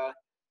had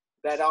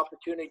that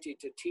opportunity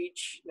to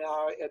teach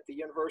now at the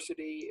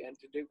university and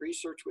to do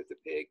research with the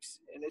pigs.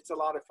 And it's a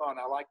lot of fun.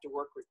 I like to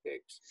work with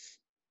pigs.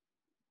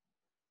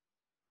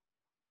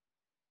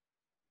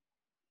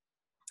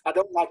 I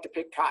don't like to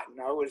pick cotton.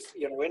 I was,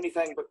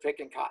 anything but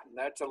picking cotton.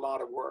 That's a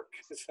lot of work.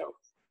 So.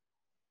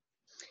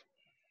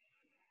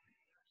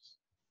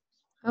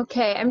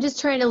 Okay, I'm just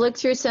trying to look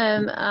through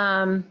some,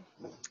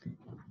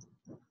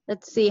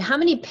 let's see, how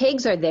many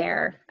pigs are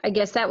there? I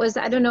guess that was,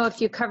 I don't know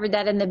if you covered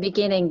that in the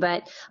beginning,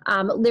 but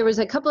there was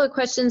a couple of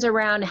questions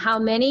around how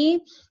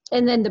many,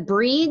 and then the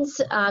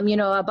breeds,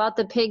 about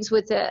the pigs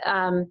with the,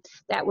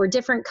 that were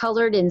different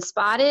colored and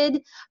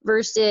spotted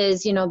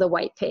versus, the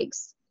white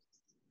pigs.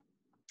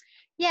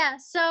 Yeah,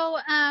 so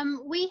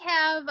we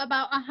have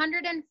about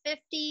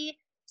 150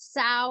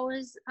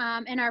 sows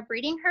in our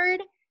breeding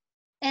herd,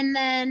 and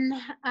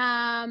then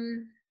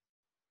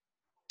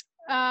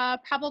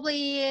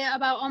probably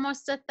about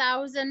almost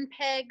 1,000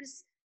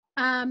 pigs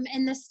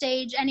in the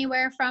stage,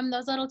 anywhere from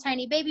those little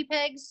tiny baby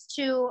pigs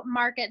to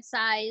market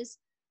size,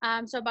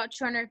 so about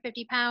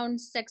 250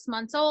 pounds, 6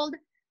 months old.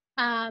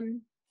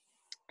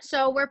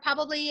 So we're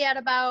probably at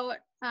about,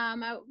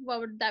 what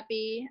would that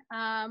be,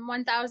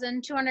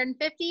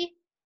 1,250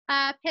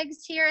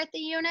 pigs here at the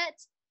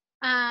unit.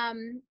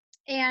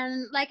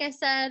 And like I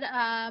said,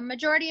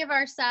 majority of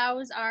our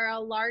sows are a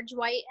large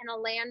white and a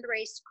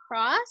landrace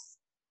cross.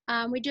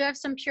 We do have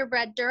some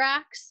purebred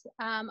Duracs.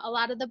 A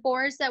lot of the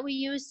boars that we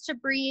use to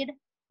breed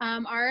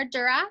are a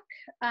Durac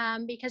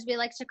because we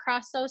like to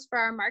cross those for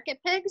our market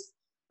pigs.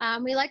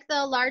 We like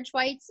the large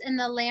whites and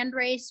the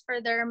landrace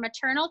for their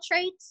maternal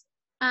traits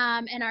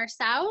in our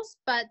sows,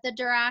 but the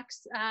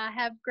Duracs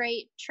have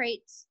great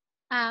traits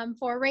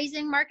for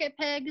raising market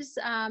pigs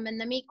and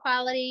the meat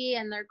quality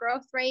and their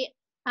growth rate.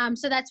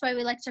 So that's why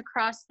we like to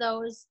cross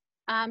those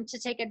to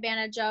take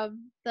advantage of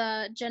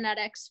the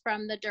genetics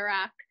from the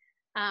Durac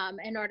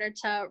in order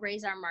to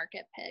raise our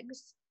market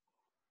pigs.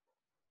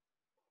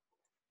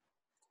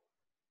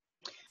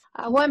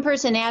 One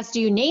person asked,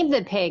 do you name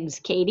the pigs,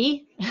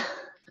 Katie?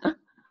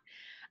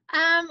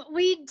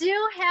 We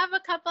do have a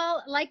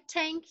couple, like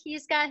Tank,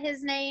 he's got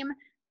his name.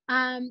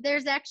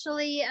 There's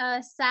actually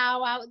a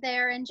sow out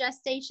there in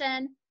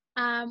gestation.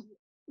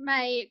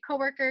 My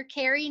coworker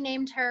Carrie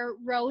named her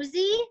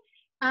Rosie.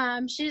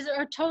 She's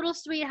a total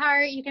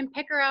sweetheart. You can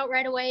pick her out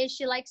right away.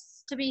 She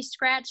likes to be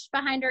scratched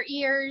behind her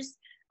ears.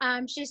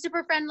 She's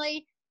super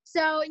friendly.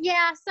 So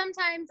yeah,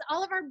 sometimes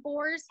all of our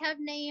boars have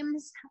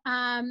names.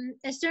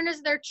 As soon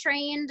as they're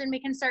trained and we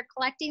can start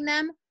collecting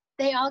them,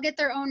 they all get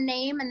their own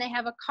name and they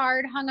have a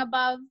card hung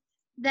above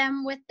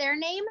them with their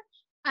name.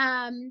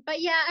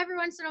 But yeah, every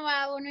once in a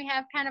while when we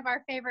have kind of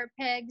our favorite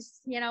pigs,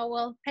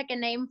 we'll pick a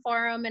name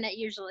for them and it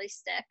usually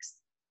sticks.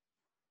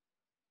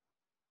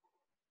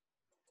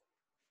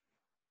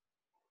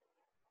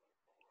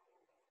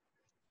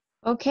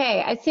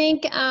 Okay, I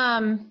think,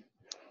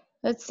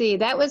 let's see,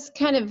 that was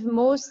kind of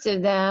most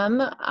of them.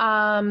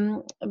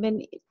 I've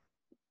been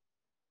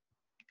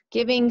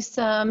giving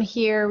some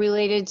here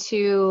related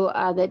to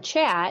the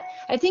chat.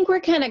 I think we're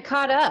kind of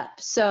caught up.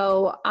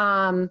 So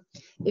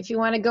if you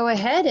want to go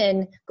ahead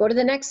and go to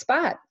the next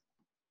spot.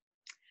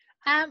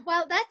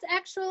 Well, that's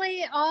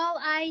actually all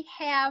I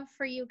have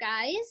for you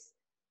guys.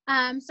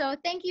 So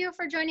thank you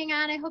for joining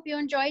on. I hope you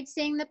enjoyed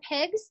seeing the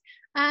pigs.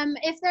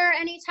 If there are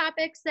any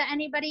topics that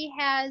anybody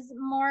has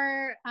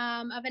more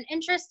of an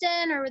interest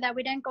in or that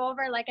we didn't go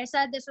over, like I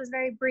said, this was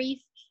very brief.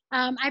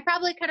 I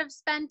probably could have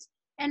spent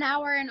an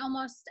hour in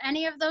almost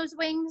any of those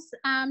wings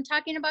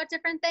talking about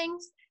different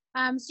things.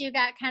 So you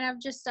got kind of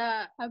just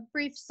a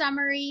brief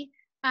summary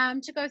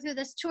to go through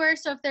this tour.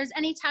 So if there's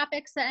any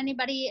topics that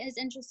anybody is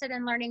interested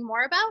in learning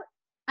more about,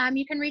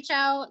 you can reach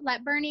out,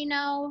 let Bernie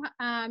know.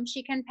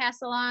 She can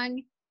pass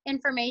along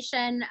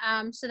information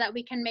so that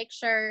we can make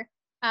sure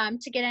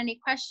to get any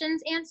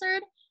questions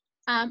answered.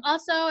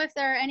 Also, if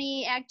there are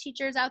any ag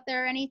teachers out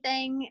there or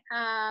anything,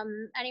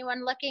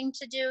 anyone looking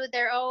to do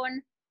their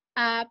own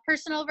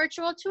personal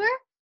virtual tour,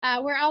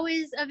 we're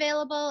always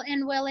available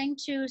and willing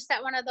to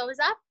set one of those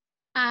up.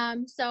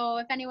 So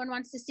if anyone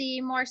wants to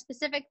see more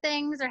specific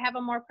things or have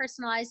a more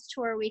personalized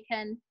tour, we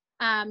can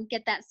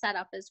get that set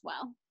up as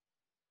well.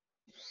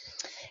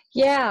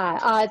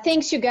 Yeah,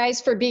 thanks you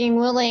guys for being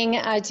willing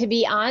to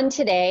be on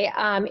today.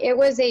 It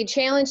was a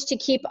challenge to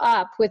keep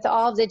up with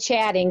all of the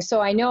chatting,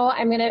 so I know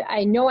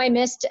I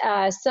missed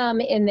some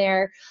in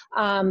there,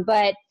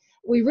 but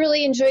we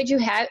really enjoyed you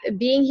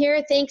being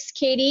here. Thanks,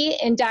 Kadi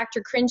and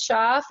Dr.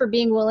 Crenshaw, for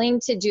being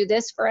willing to do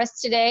this for us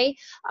today.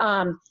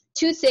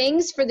 Two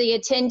things for the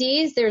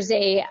attendees. There's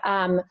a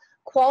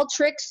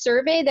Qualtrics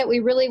survey that we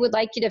really would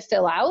like you to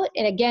fill out.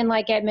 And again,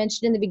 like I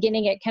mentioned in the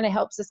beginning, it kind of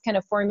helps us kind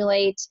of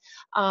formulate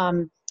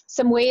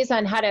some ways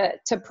on how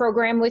to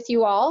program with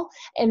you all.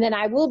 And then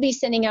I will be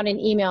sending out an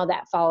email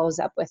that follows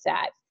up with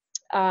that.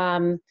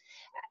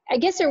 I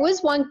guess there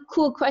was one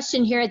cool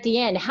question here at the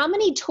end. How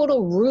many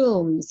total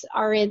rooms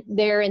are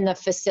there in the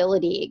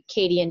facility,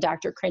 Kadi and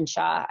Dr.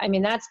 Crenshaw? I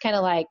mean, that's kind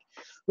of like,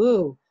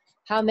 ooh,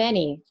 how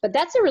many? But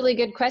that's a really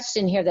good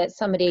question here that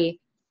somebody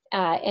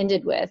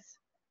ended with.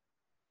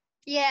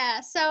 Yeah,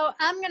 so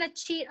I'm going to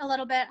cheat a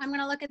little bit. I'm going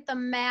to look at the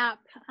map,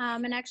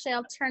 and actually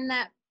I'll turn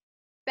that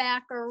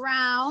back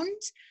around.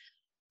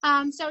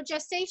 So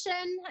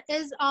gestation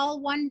is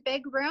all one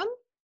big room.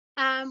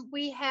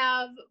 We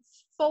have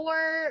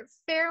 4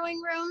 farrowing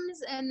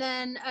rooms and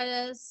then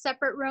a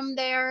separate room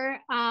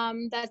there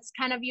that's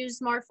kind of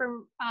used more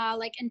for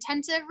like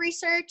intensive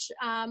research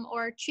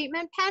or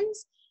treatment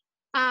pens.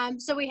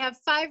 So we have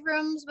 5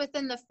 rooms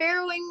within the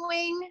farrowing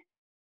wing.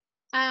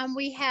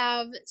 We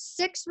have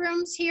 6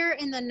 rooms here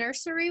in the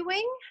nursery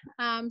wing.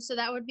 So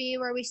that would be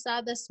where we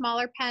saw the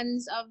smaller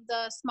pens of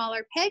the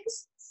smaller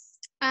pigs.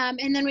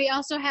 And then we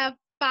also have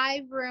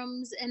 5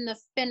 rooms in the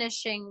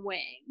finishing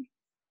wing.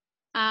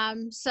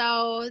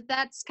 So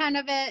that's kind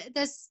of it.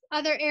 This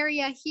other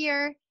area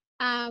here,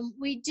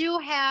 we do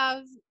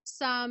have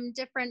some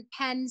different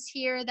pens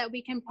here that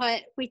we can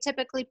put. We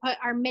typically put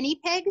our mini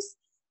pigs.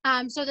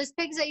 So those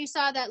pigs that you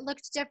saw that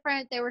looked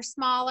different, they were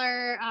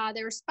smaller,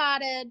 they were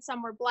spotted,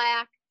 some were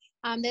black.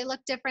 They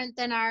look different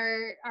than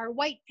our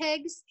white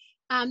pigs.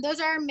 Those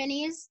are our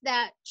minis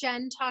that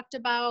Jen talked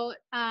about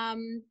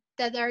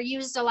that are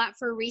used a lot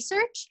for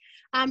research.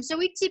 So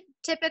we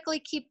typically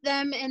keep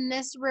them in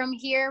this room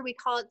here. We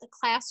call it the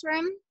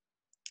classroom.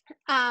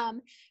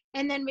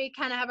 And then we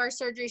kind of have our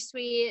surgery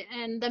suite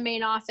and the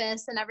main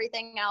office and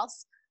everything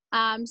else.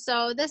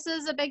 So this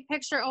is a big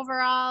picture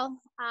overall.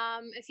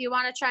 If you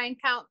want to try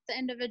and count the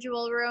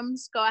individual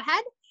rooms, go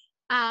ahead.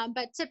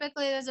 But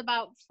typically there's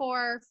about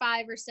 4,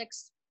 5, or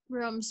 6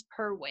 rooms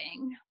per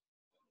wing.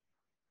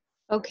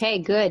 Okay,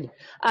 good.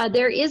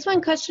 There is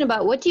one question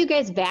about what do you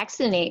guys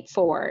vaccinate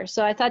for?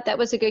 So I thought that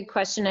was a good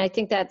question. I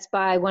think that's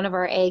by one of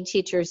our ag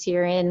teachers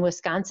here in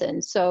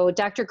Wisconsin. So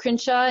Dr.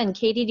 Crenshaw and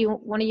Kadi, do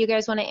one of you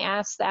guys want to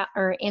ask that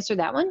or answer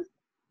that one?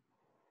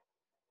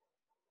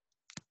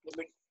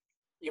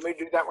 You want me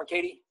to do that one,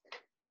 Kadi?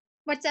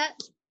 What's that?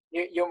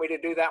 You want me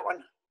to do that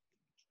one?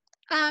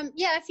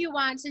 Yeah, if you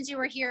want, since you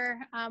were here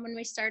when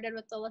we started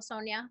with the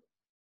Lawsonia.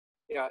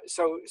 Yeah,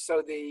 so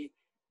the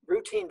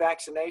routine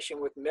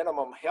vaccination with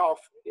minimum health,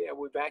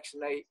 we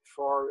vaccinate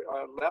for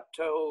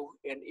lepto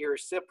and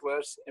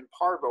erysipelas and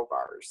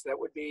parvovirus. That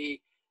would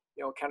be,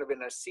 kind of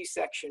in a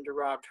C-section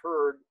derived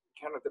herd,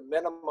 kind of the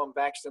minimum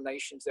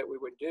vaccinations that we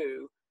would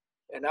do.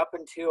 And up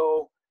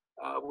until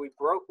we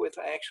broke with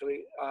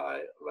actually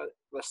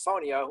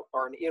Lawsonia,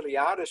 or an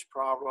ileitis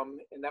problem,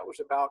 and that was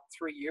about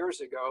 3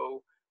 years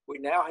ago. We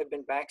now have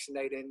been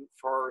vaccinating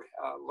for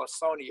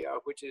Lawsonia,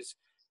 which is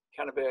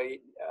kind of a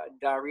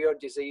diarrheal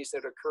disease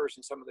that occurs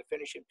in some of the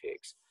finishing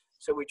pigs.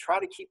 So we try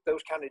to keep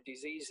those kind of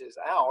diseases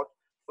out,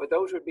 but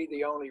those would be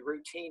the only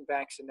routine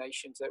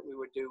vaccinations that we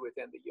would do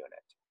within the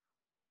unit.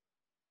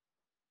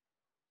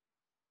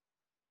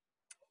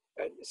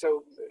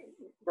 So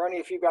Bernie,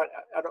 if you've got,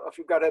 I don't know if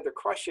you've got other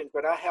questions,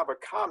 but I have a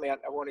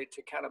comment I wanted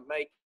to kind of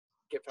make,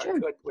 if I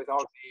could, with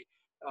all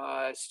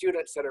the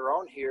students that are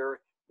on here.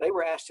 They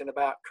were asking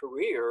about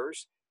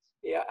careers.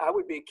 Yeah, I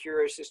would be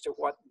curious as to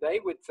what they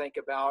would think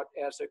about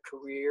as a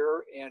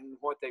career and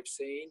what they've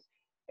seen.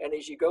 And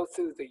as you go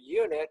through the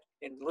unit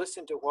and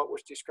listen to what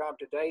was described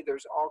today,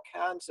 there's all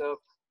kinds of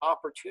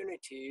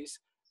opportunities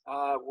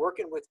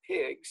working with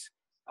pigs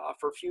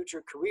for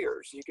future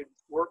careers. You could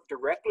work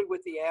directly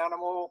with the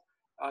animal.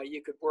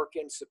 You could work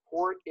in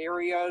support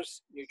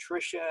areas,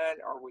 nutrition,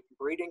 or with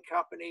breeding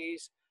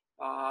companies.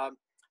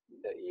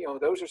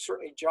 Those are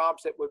certainly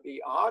jobs that would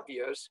be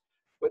obvious.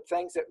 But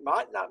things that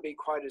might not be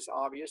quite as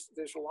obvious,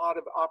 there's a lot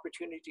of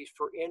opportunities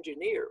for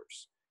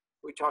engineers.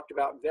 We talked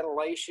about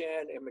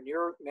ventilation and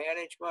manure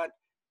management,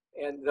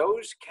 and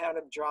those kind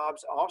of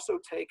jobs also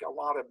take a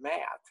lot of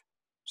math.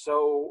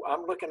 So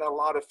I'm looking at a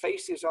lot of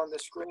faces on the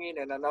screen,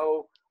 and I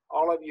know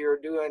all of you are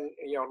doing,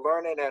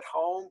 learning at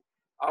home.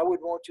 I would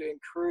want to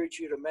encourage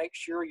you to make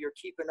sure you're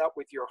keeping up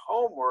with your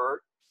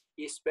homework,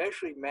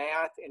 especially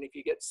math, and if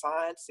you get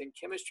science and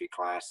chemistry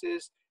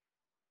classes,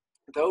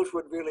 those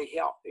would really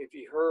help. If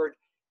you heard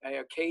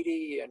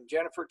Katie and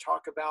Jennifer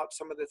talk about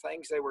some of the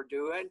things they were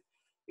doing,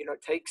 you know,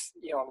 it takes,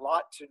 you know, a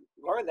lot to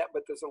learn that,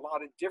 but there's a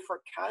lot of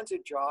different kinds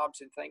of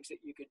jobs and things that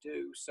you could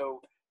do. So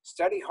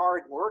study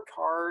hard, work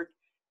hard,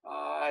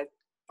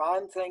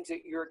 find things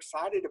that you're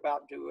excited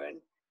about doing.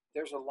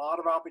 There's a lot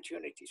of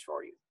opportunities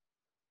for you.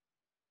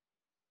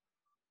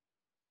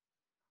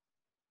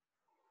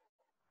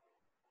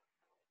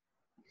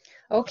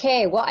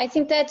 Okay, well, I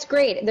think that's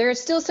great. There are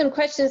still some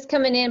questions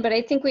coming in, but I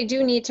think we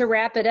do need to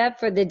wrap it up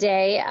for the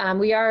day.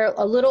 We are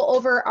a little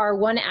over our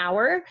 1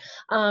 hour.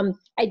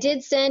 I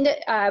did send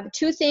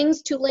two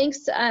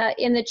links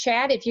in the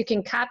chat. If you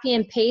can copy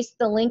and paste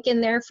the link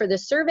in there for the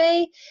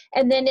survey.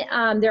 And then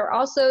there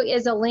also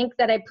is a link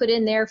that I put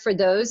in there for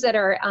those that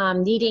are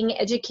needing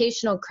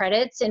educational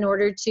credits in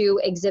order to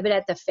exhibit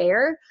at the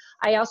fair.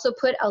 I also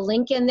put a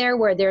link in there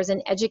where there's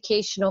an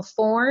educational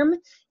form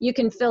you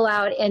can fill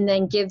out and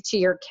then give to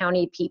your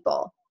county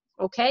people,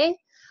 okay?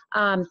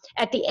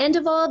 At the end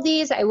of all of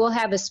these, I will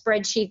have a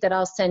spreadsheet that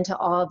I'll send to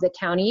all of the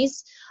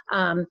counties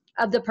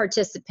of the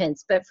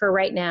participants, but for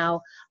right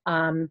now,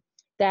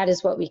 that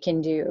is what we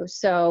can do.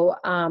 So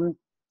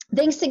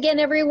thanks again,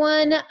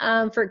 everyone,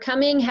 for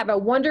coming. Have a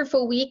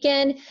wonderful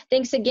weekend.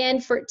 Thanks again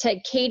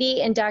to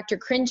Kadi and Dr.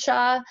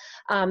 Crenshaw.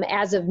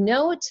 As of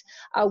note,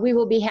 we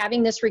will be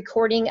having this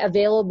recording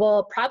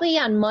available probably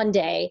on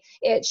Monday.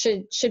 It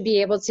should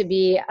be able to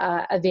be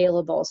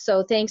available.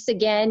 So thanks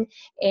again,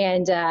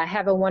 and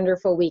have a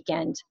wonderful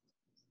weekend.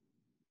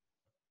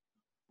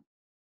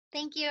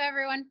 Thank you,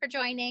 everyone, for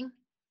joining.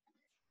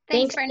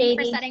 Thanks, Bernie,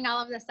 Kadi, for setting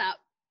all of this up.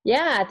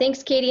 Yeah,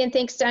 thanks, Kadi, and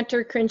thanks,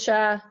 Dr.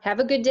 Crenshaw. Have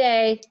a good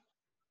day.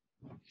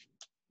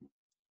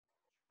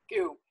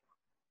 Thank you.